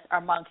all of us are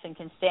monks and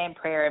can stay in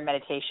prayer and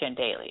meditation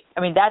daily.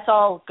 I mean, that's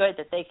all good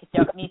that they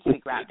don't need to be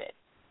grounded.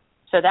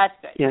 So that's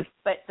good. Yes.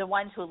 But the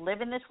ones who live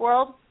in this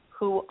world,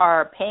 who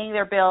are paying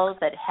their bills,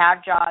 that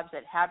have jobs,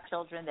 that have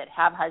children, that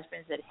have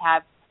husbands, that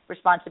have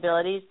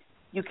responsibilities,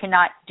 you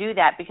cannot do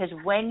that, because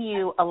when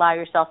you allow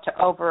yourself to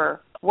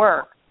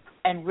overwork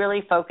and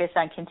really focus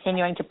on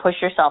continuing to push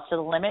yourself to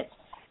the limits,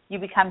 you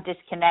become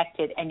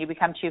disconnected and you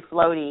become too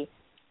floaty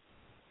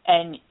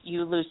and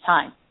you lose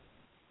time.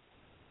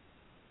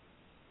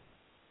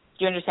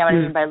 Do you understand what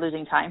I mean by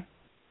losing time?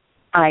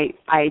 I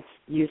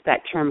use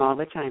that term all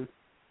the time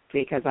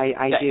because I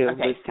do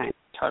lose time.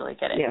 Totally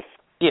get it. Yes.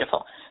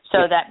 Beautiful. So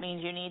that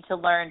means you need to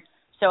learn.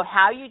 So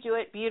how you do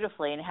it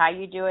beautifully and how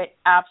you do it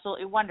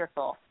absolutely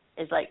wonderful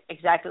is like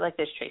exactly like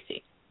this,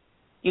 Tracy.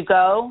 You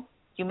go,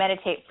 you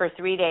meditate for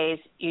 3 days,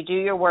 you do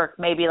your work,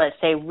 maybe let's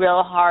say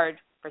real hard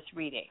for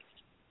 3 days.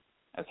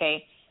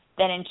 Okay?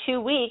 Then in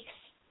 2 weeks,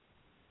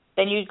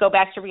 then you go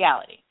back to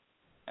reality.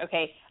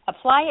 Okay?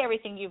 Apply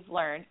everything you've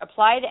learned.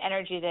 Apply the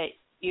energy that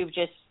you've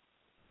just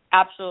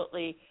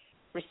absolutely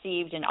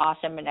received and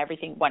awesome and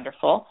everything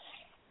wonderful.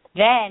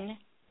 Then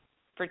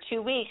for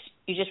 2 weeks,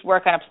 you just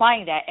work on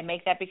applying that and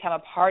make that become a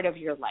part of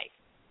your life.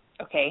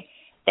 Okay?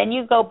 Then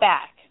you go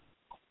back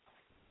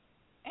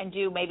and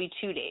do maybe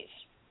 2 days.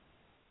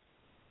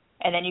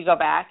 And then you go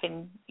back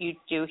and you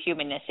do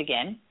humanness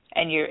again,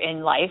 and you're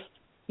in life,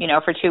 you know,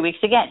 for 2 weeks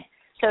again.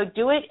 So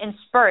do it in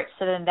spurts,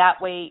 so then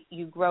that way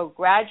you grow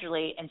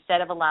gradually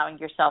instead of allowing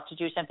yourself to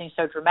do something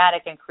so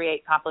dramatic and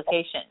create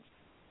complications.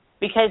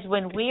 Because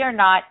when we are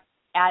not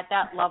at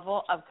that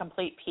level of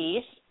complete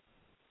peace,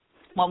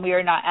 when we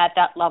are not at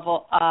that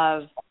level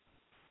of,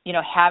 you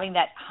know, having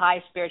that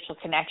high spiritual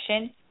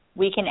connection,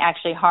 we can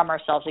actually harm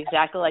ourselves,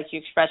 exactly like you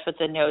expressed with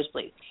the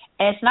nosebleed.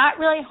 And it's not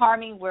really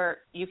harming where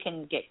you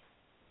can get,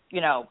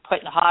 you know, put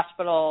in the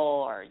hospital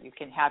or you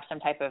can have some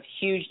type of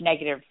huge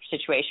negative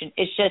situation.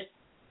 It's just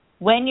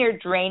when you're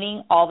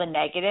draining all the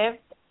negative,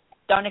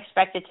 don't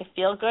expect it to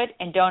feel good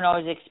and don't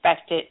always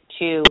expect it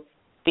to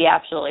be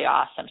absolutely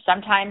awesome.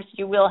 Sometimes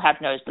you will have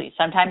nosebleeds.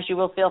 Sometimes you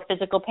will feel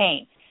physical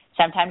pain.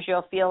 Sometimes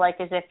you'll feel like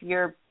as if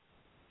you're,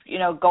 you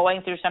know,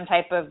 going through some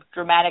type of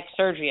dramatic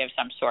surgery of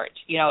some sort,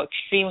 you know,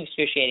 extreme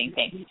excruciating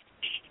pain.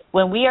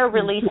 When we are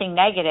releasing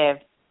negative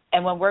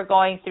and when we're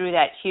going through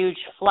that huge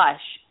flush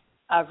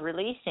of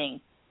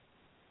releasing,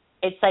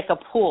 it's like a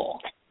pool.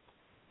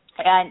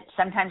 And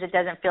sometimes it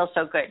doesn't feel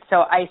so good. So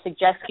I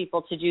suggest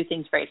people to do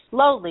things very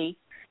slowly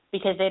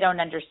because they don't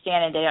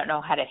understand and they don't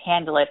know how to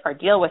handle it or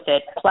deal with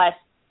it. Plus,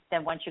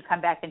 then once you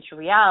come back into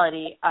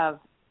reality of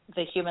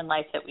the human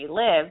life that we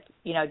live,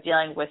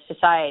 dealing with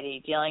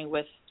society, dealing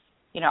with,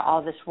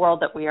 all this world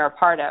that we are a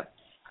part of,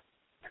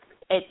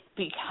 it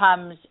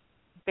becomes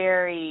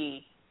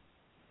very,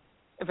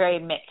 very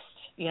mixed.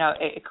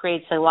 It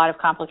creates a lot of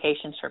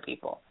complications for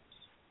people.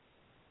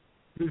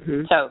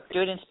 Mm-hmm. So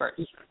do it in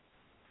spurts.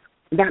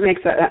 That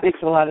makes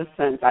a lot of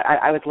sense.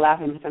 I was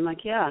laughing because I'm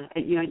like, yeah,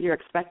 you're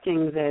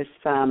expecting this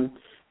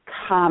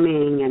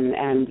calming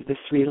and this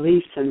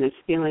release and this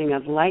feeling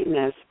of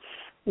lightness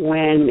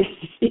when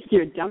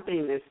you're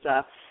dumping this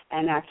stuff,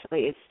 and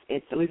actually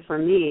it's at least for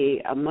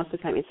me, most of the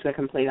time it's the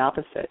complete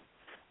opposite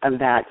of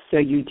that. So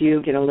you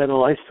do get a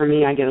little, as for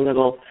me, I get a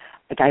little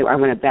like I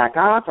want to back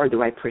off, or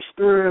do I push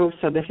through?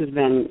 So this has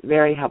been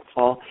very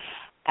helpful.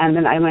 And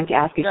then I wanted to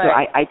ask you, so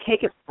I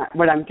take it,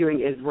 what I'm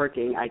doing is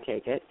working, I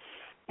take it.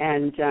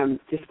 And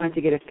just wanted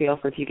to get a feel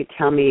for if you could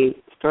tell me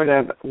sort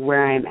of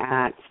where I'm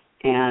at,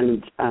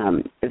 and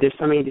if there's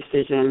so many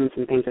decisions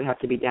and things that have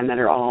to be done that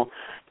are all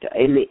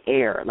in the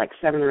air, like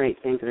 7 or 8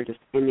 things that are just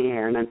in the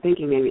air. And I'm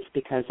thinking maybe it's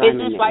because I'm in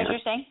the air. Business-wise, you're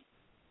saying?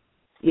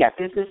 Yeah,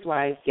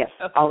 business-wise, yes.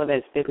 Okay. All of it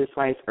is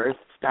business-wise, earth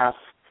stuff.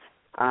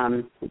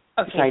 Okay,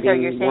 so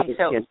you're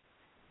saying,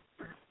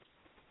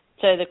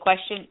 so the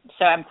question,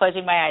 so I'm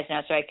closing my eyes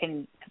now so I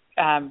can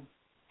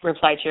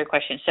reply to your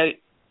question. So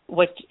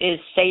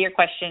say your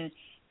question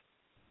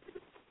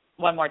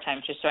one more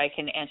time, just so I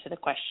can answer the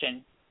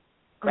question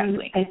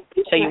correctly.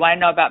 So you want to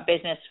know about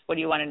business. What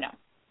do you want to know?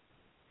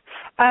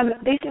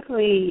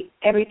 Basically,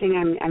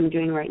 everything I'm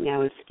doing right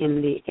now is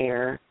in the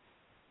air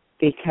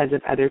because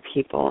of other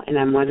people, and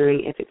I'm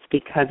wondering if it's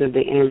because of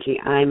the energy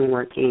I'm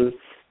working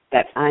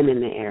that I'm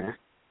in the air,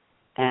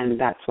 and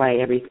that's why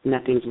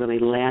nothing's really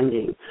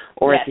landing.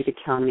 Or yes. If you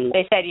could tell me,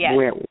 they said yes.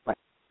 What?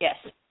 Yes.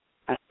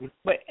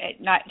 But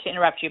not to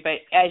interrupt you, but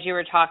as you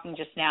were talking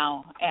just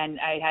now, and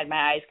I had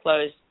my eyes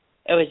closed,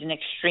 it was an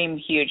extreme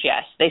huge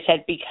yes. They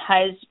said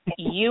because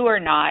you are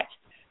not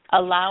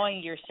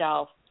allowing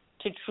yourself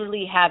to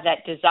truly have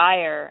that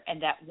desire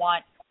and that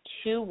want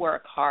to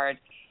work hard,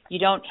 you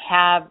don't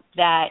have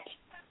that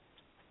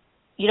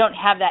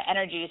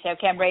energy to say,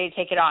 okay, I'm ready to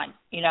take it on.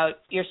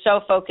 You're so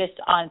focused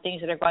on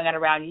things that are going on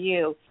around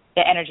you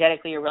that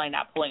energetically you're really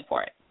not pulling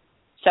for it.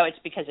 So it's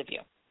because of you.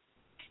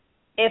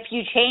 If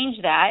you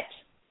change that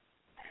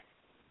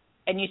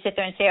and you sit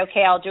there and say,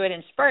 okay, I'll do it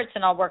in spurts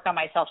and I'll work on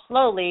myself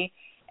slowly,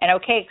 and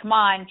okay, come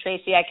on,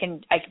 Tracy, I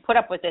can put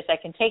up with this, I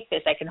can take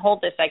this, I can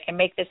hold this, I can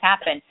make this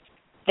happen,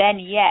 then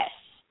yes,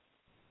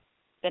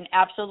 then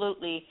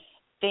absolutely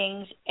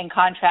things and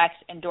contracts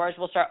and doors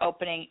will start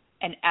opening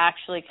and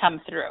actually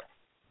come through.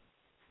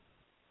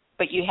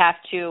 But you have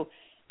to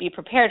be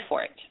prepared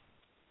for it.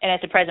 And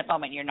at the present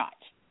moment, you're not.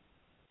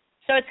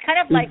 So it's kind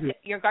of like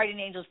your guardian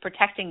angel's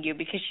protecting you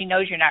because she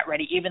knows you're not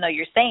ready, even though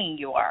you're saying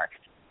you are,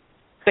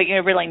 but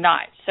you're really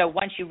not. So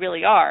once you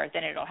really are,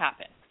 then it'll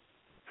happen.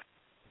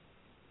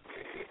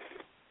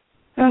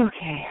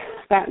 Okay,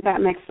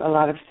 that makes a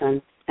lot of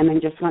sense. And then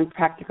just one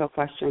practical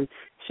question.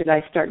 Should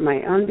I start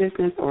my own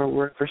business or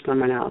work for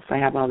someone else? I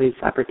have all these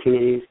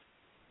opportunities.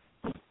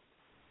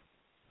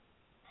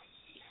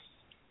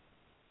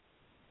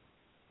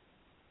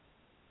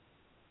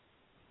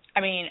 I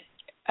mean,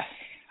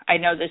 I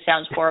know this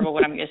sounds horrible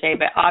what I'm going to say,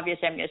 but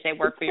obviously I'm going to say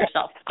work for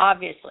yourself.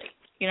 Obviously.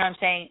 You know what I'm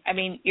saying? I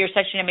mean, you're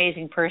such an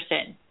amazing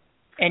person,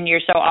 and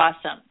you're so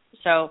awesome.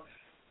 So,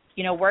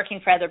 working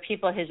for other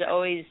people has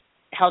always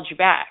held you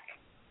back.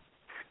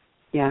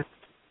 Yeah.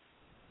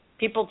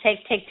 People take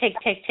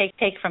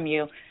from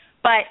you.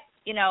 But,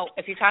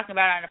 if you're talking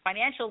about it on a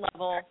financial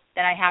level,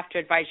 then I have to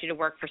advise you to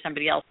work for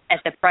somebody else at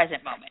the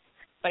present moment.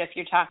 But if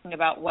you're talking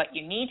about what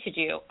you need to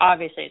do,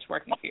 obviously it's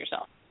working for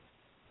yourself.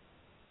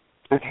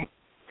 Okay.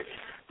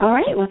 All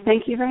right. Well,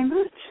 thank you very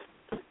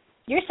much.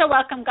 You're so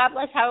welcome. God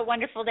bless. Have a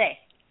wonderful day.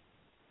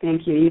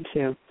 Thank you. You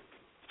too.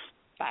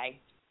 Bye.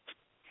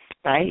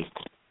 Bye.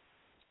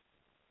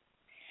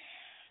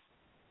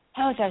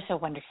 Oh, that was so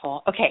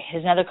wonderful. Okay,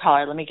 here's another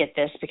caller. Let me get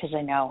this because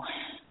I know.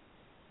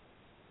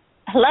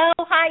 Hello?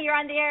 Hi, you're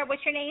on the air.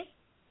 What's your name?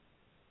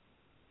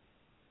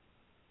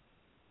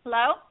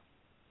 Hello?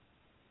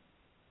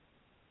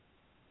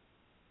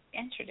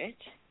 Answered it.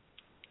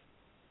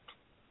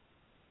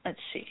 Let's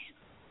see.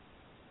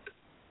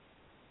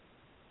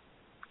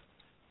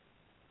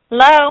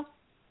 Hello?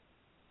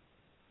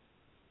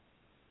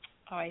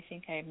 Oh, I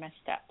think I messed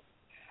up.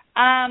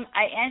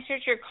 I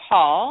answered your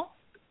call.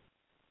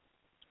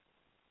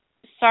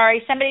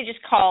 Sorry, somebody just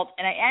called,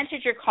 and I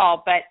answered your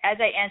call, but as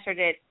I answered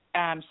it,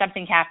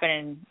 something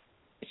happened.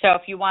 So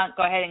if you want,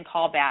 go ahead and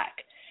call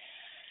back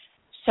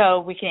so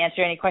we can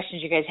answer any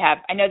questions you guys have.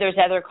 I know there's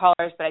other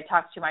callers, but I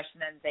talk too much,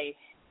 and then they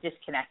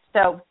disconnect.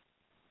 So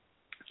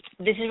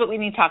this is what we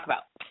need to talk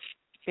about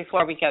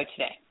before we go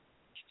today.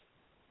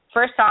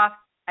 First off,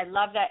 I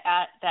love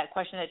that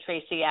question that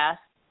Tracy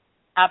asked.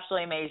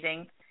 Absolutely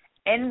amazing.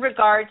 In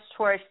regards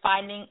towards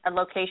finding a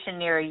location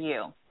near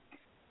you,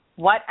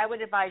 what I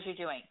would advise you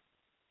doing,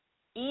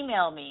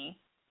 email me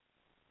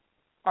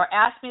or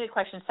ask me the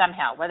question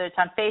somehow, whether it's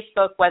on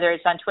Facebook, whether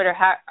it's on Twitter.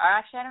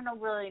 Actually, I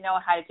don't really know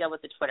how to deal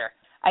with the Twitter.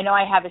 I know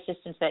I have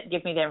assistants that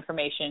give me the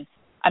information.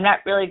 I'm not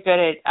really good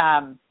at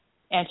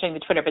answering the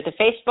Twitter, but the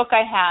Facebook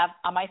I have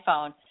on my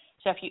phone.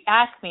 So if you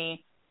ask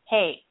me,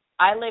 hey,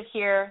 I live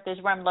here, this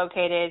is where I'm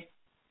located,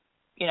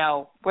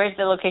 where's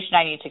the location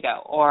I need to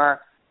go?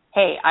 Or,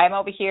 hey, I'm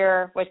over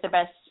here, what's the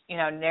best,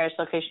 nearest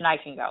location I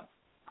can go?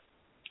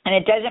 And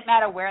it doesn't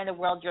matter where in the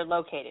world you're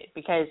located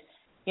because,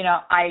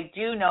 I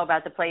do know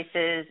about the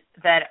places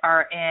that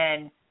are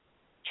in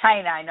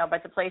China. I know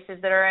about the places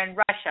that are in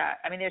Russia.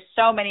 I mean, there's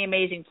so many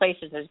amazing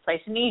places. There's a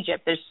place in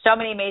Egypt. There's so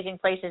many amazing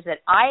places that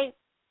I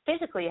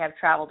physically have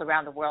traveled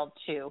around the world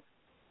to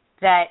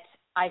that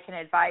I can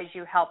advise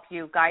you, help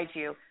you, guide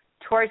you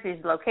towards these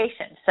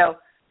locations. So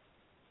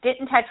get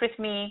in touch with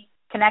me,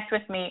 connect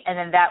with me, and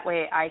then that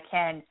way I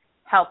can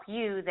help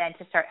you then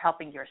to start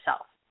helping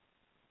yourself.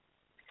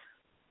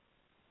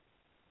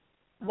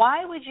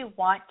 Why would you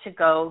want to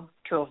go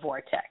to a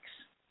vortex?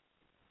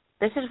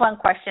 This is one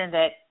question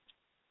that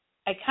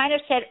I kind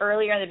of said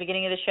earlier in the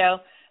beginning of the show,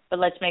 but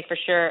let's make for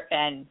sure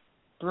and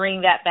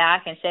bring that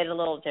back and say it a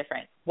little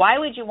different. Why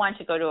would you want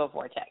to go to a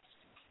vortex?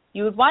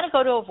 You would want to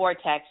go to a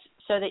vortex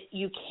so that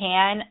you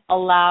can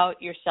allow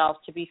yourself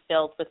to be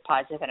filled with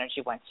positive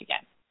energy once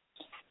again.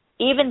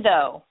 Even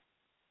though,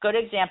 good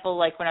example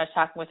like when I was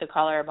talking with a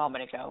caller a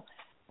moment ago,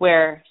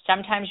 where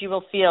sometimes you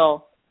will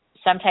feel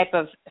some type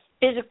of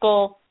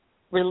physical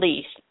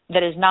release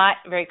that is not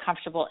very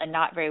comfortable and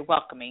not very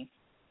welcoming,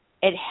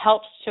 it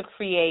helps to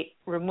create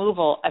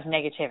removal of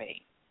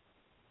negativity.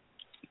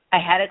 I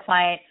had a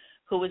client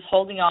who was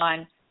holding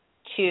on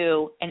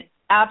to an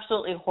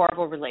absolutely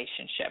horrible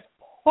relationship.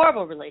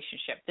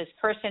 This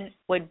person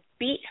would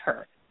beat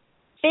her,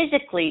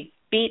 physically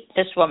beat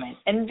this woman.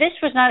 And this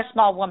was not a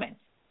small woman.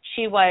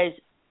 She was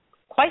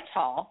quite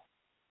tall,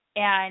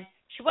 and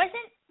she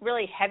wasn't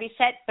really heavy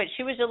set, but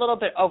she was a little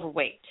bit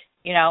overweight,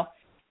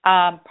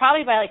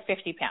 probably by like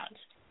 50 pounds.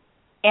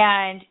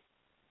 And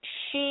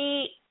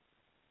she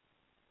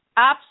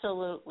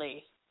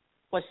absolutely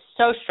was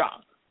so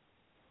strong.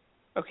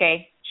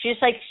 Okay? She was,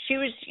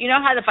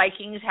 how the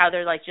Vikings, how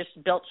they're like just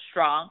built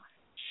strong.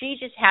 She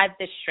just had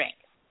this strength.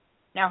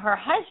 Now, her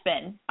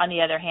husband, on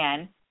the other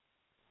hand,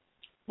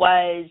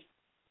 was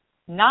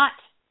not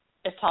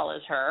as tall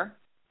as her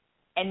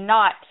and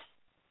not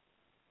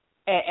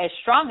as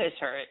strong as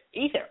her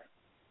either.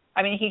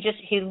 I mean,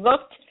 he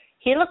looked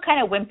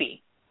kind of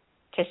wimpy,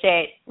 to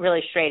say it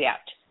really straight out.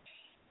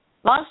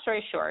 Long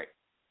story short,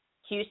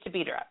 he used to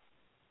beat her up.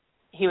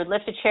 He would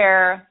lift a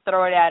chair,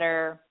 throw it at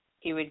her.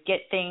 He would get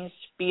things,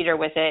 beat her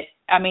with it.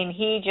 I mean,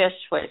 he just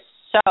was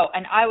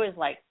and I was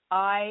like,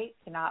 I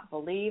cannot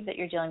believe that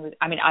you're dealing with,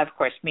 of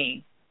course,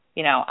 me.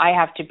 I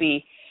have to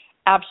be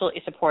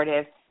absolutely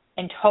supportive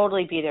and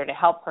totally be there to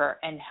help her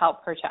and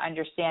help her to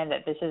understand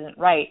that this isn't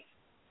right.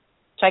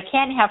 So I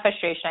can't have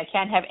frustration. I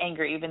can't have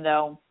anger, even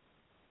though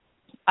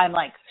I'm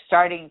like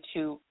starting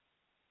to,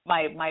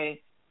 my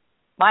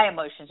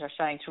emotions are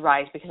starting to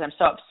rise because I'm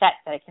so upset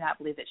that I cannot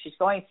believe that she's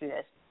going through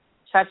this.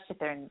 So I have to sit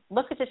there and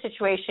look at the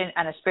situation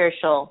on a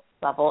spiritual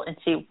level and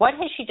see what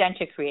has she done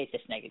to create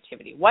this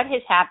negativity? What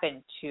has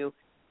happened to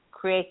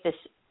create this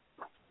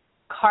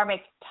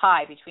karmic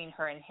tie between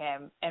her and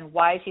him, and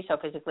why is he so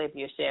physically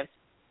abusive,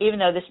 even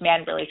though this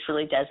man really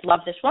truly does love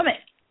this woman?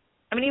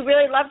 I mean, he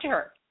really loved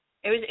her.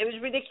 It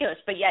was ridiculous,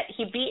 but yet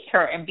he beat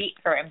her and beat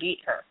her and beat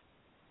her.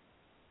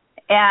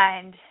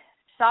 And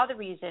saw the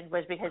reason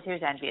was because he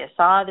was envious.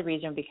 Saw the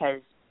reason because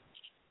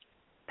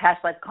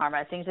past life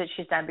karma, things that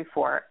she's done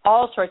before,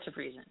 all sorts of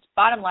reasons.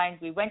 Bottom line,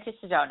 we went to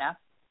Sedona,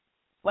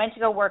 went to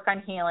go work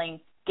on healing,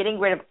 getting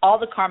rid of all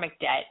the karmic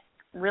debt,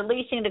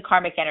 releasing the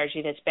karmic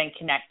energy that's been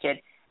connected,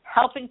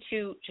 helping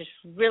to just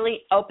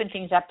really open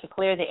things up to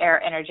clear the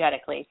air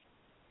energetically.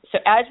 So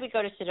as we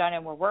go to Sedona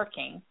and we're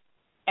working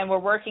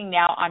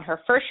now on her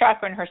first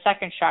chakra and her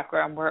second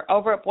chakra, and we're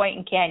over at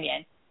Boynton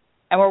Canyon,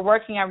 and we're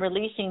working on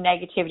releasing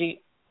negativity,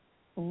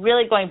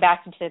 really going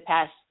back into the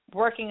past,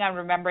 working on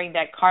remembering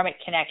that karmic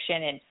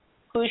connection and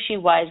who she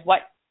was, what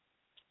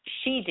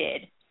she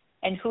did,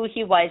 and who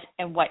he was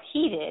and what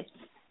he did.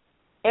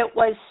 It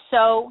was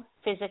so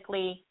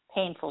physically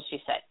painful, she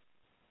said.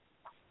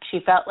 She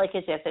felt like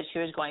as if that she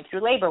was going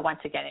through labor once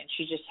again, and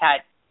she just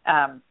had,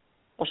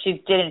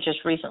 she didn't just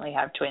recently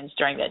have twins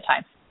during that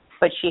time,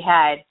 but she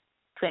had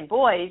twin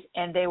boys,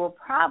 and they were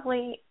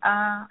probably,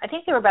 I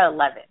think they were about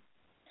 11.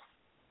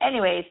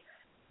 Anyways,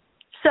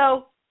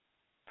 so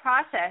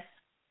process,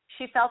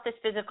 she felt this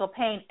physical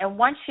pain, and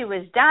once she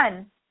was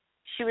done,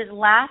 she was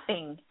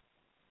laughing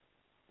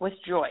with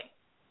joy,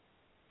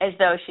 as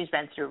though she's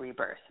been through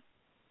rebirth,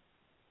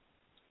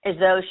 as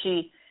though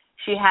she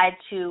had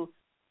to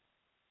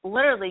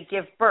literally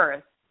give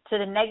birth to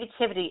the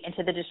negativity and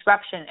to the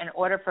disruption in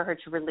order for her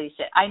to release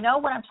it. I know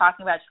what I'm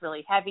talking about is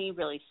really heavy,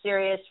 really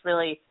serious,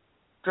 really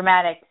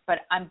dramatic, but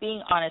I'm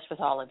being honest with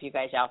all of you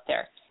guys out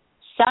there.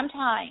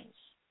 Sometimes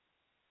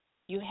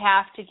you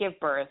have to give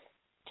birth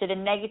to the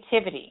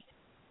negativity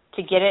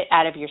to get it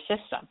out of your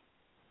system.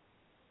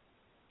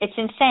 It's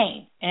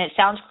insane, and it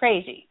sounds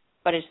crazy,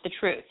 but it's the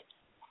truth.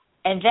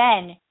 And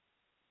then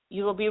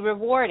you will be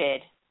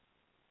rewarded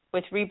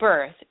with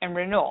rebirth and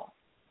renewal.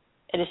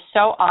 It is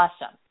so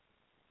awesome.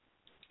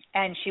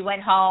 And she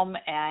went home,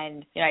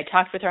 and I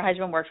talked with her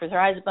husband, worked with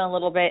her husband a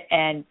little bit,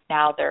 and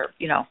now they're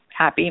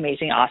happy,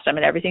 amazing, awesome,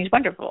 and everything's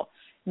wonderful.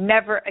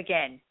 Never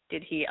again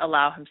did he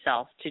allow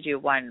himself to do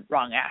one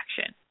wrong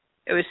action.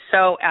 It was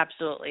so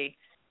absolutely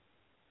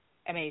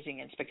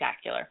amazing and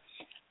spectacular.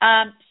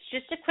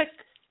 Just a quick,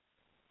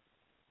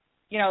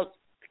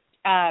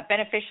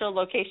 beneficial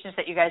locations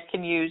that you guys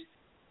can use: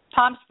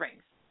 Palm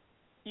Springs,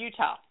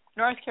 Utah,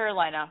 North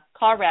Carolina,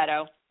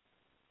 Colorado,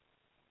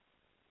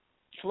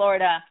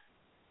 Florida,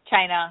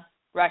 China,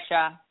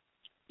 Russia,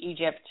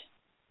 Egypt,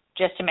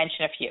 just to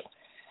mention a few.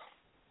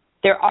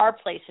 There are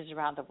places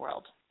around the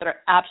world that are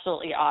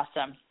absolutely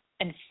awesome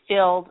and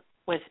filled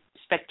with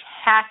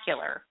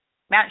spectacular.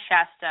 Mount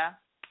Shasta,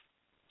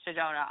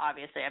 Sedona,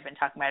 obviously, I've been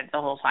talking about it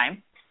the whole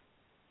time.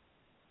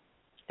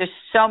 There's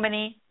so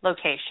many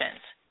locations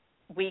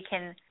we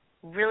can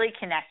really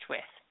connect with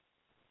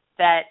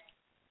that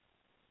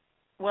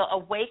will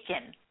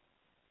awaken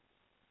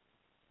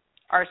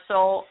our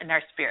soul and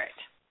our spirit.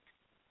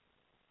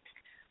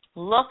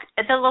 Look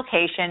at the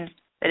location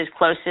that is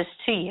closest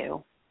to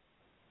you.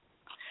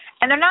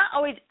 And they're not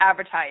always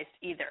advertised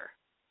either.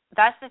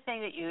 That's the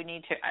thing that you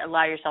need to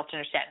allow yourself to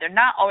understand. They're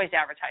not always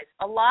advertised.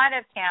 A lot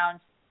of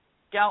towns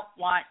don't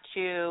want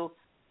to,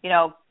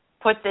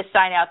 put this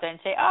sign out there and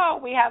say, oh,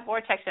 we have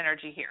Vortex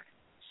energy here.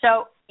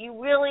 So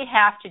you really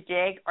have to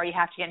dig, or you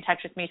have to get in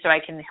touch with me so I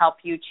can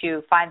help you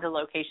to find the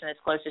location that's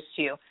closest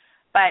to you.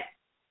 But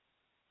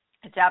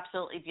it's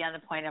absolutely beyond the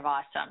point of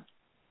awesome.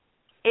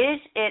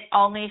 Is it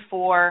only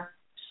for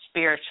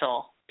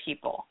spiritual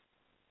people?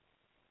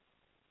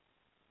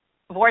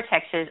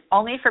 Vortex is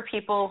only for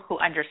people who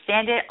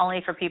understand it,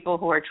 only for people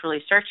who are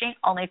truly searching,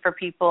 only for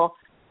people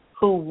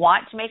who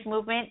want to make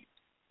movement?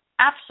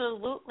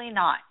 Absolutely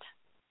not.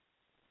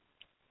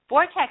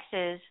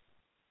 Vortexes,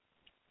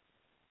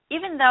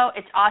 even though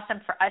it's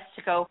awesome for us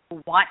to go who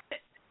want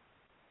it,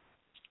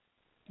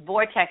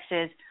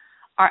 vortexes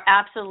are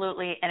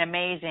absolutely and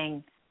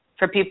amazing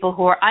for people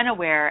who are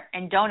unaware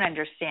and don't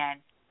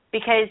understand,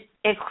 because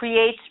it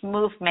creates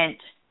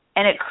movement,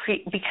 and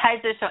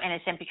because they're so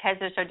innocent, because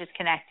they're so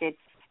disconnected,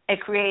 it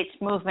creates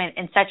movement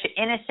in such an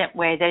innocent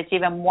way that it's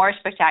even more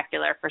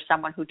spectacular for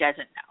someone who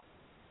doesn't know.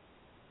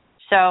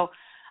 So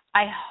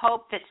I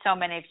hope that so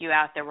many of you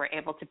out there were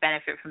able to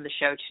benefit from the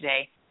show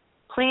today.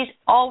 Please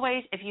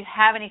always, if you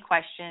have any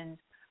questions,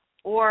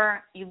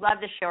 or you love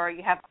the show, or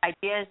you have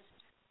ideas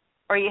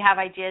for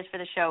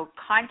the show,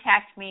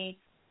 contact me,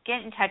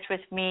 get in touch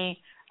with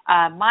me.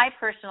 My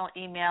personal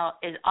email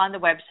is on the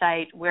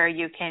website, where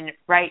you can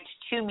write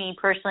to me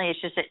personally.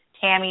 It's just at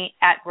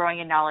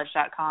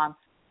Tammy@growinginknowledge.com.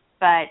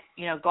 But,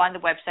 go on the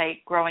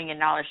website,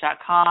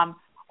 growinginknowledge.com,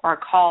 or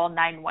call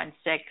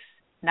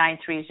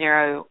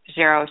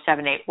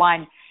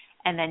 916-930-0781,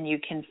 and then you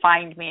can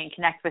find me and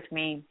connect with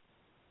me.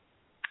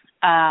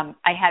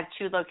 I have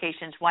 2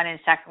 locations, one in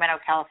Sacramento,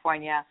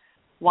 California,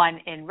 one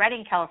in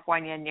Redding,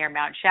 California, near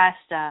Mount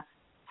Shasta,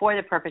 for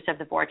the purpose of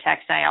the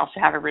Vortex, and I also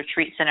have a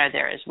retreat center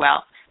there as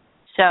well.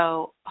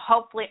 So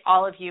hopefully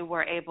all of you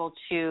were able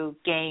to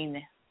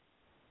gain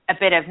a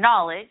bit of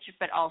knowledge,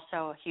 but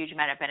also a huge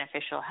amount of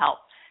beneficial help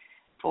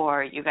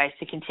for you guys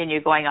to continue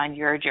going on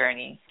your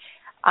journey.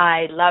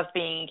 I love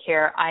being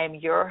here. I am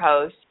your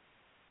host,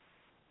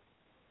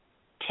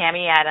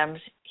 Tammy Adams,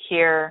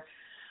 here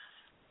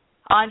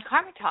on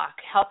Karma Talk,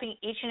 helping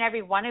each and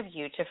every one of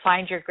you to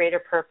find your greater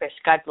purpose.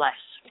 God bless.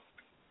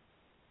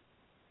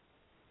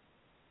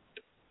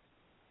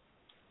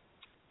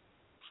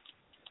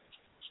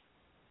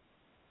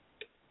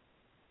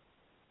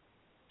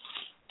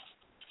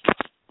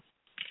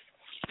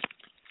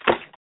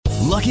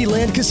 Lucky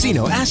Land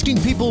Casino,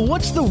 asking people,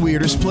 what's the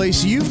weirdest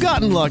place you've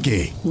gotten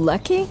lucky?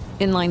 Lucky?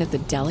 In line at the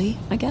deli,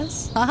 I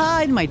guess?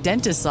 Aha, in my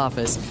dentist's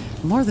office.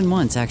 More than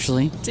once,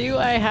 actually. Do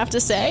I have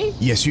to say?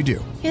 Yes, you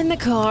do. In the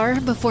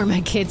car before my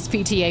kids'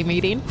 PTA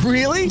meeting.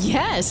 Really?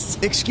 Yes.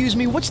 Excuse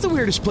me, what's the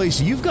weirdest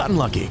place you've gotten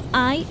lucky?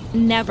 I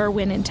never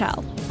win and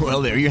tell.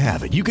 Well, there you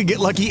have it. You can get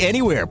lucky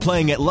anywhere,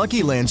 playing at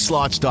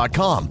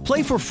LuckyLandSlots.com.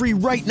 Play for free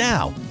right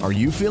now. Are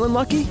you feeling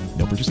lucky?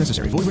 No purchase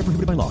necessary. Void where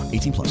prohibited by law.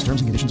 18+.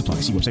 Terms and conditions apply.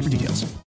 See website for details.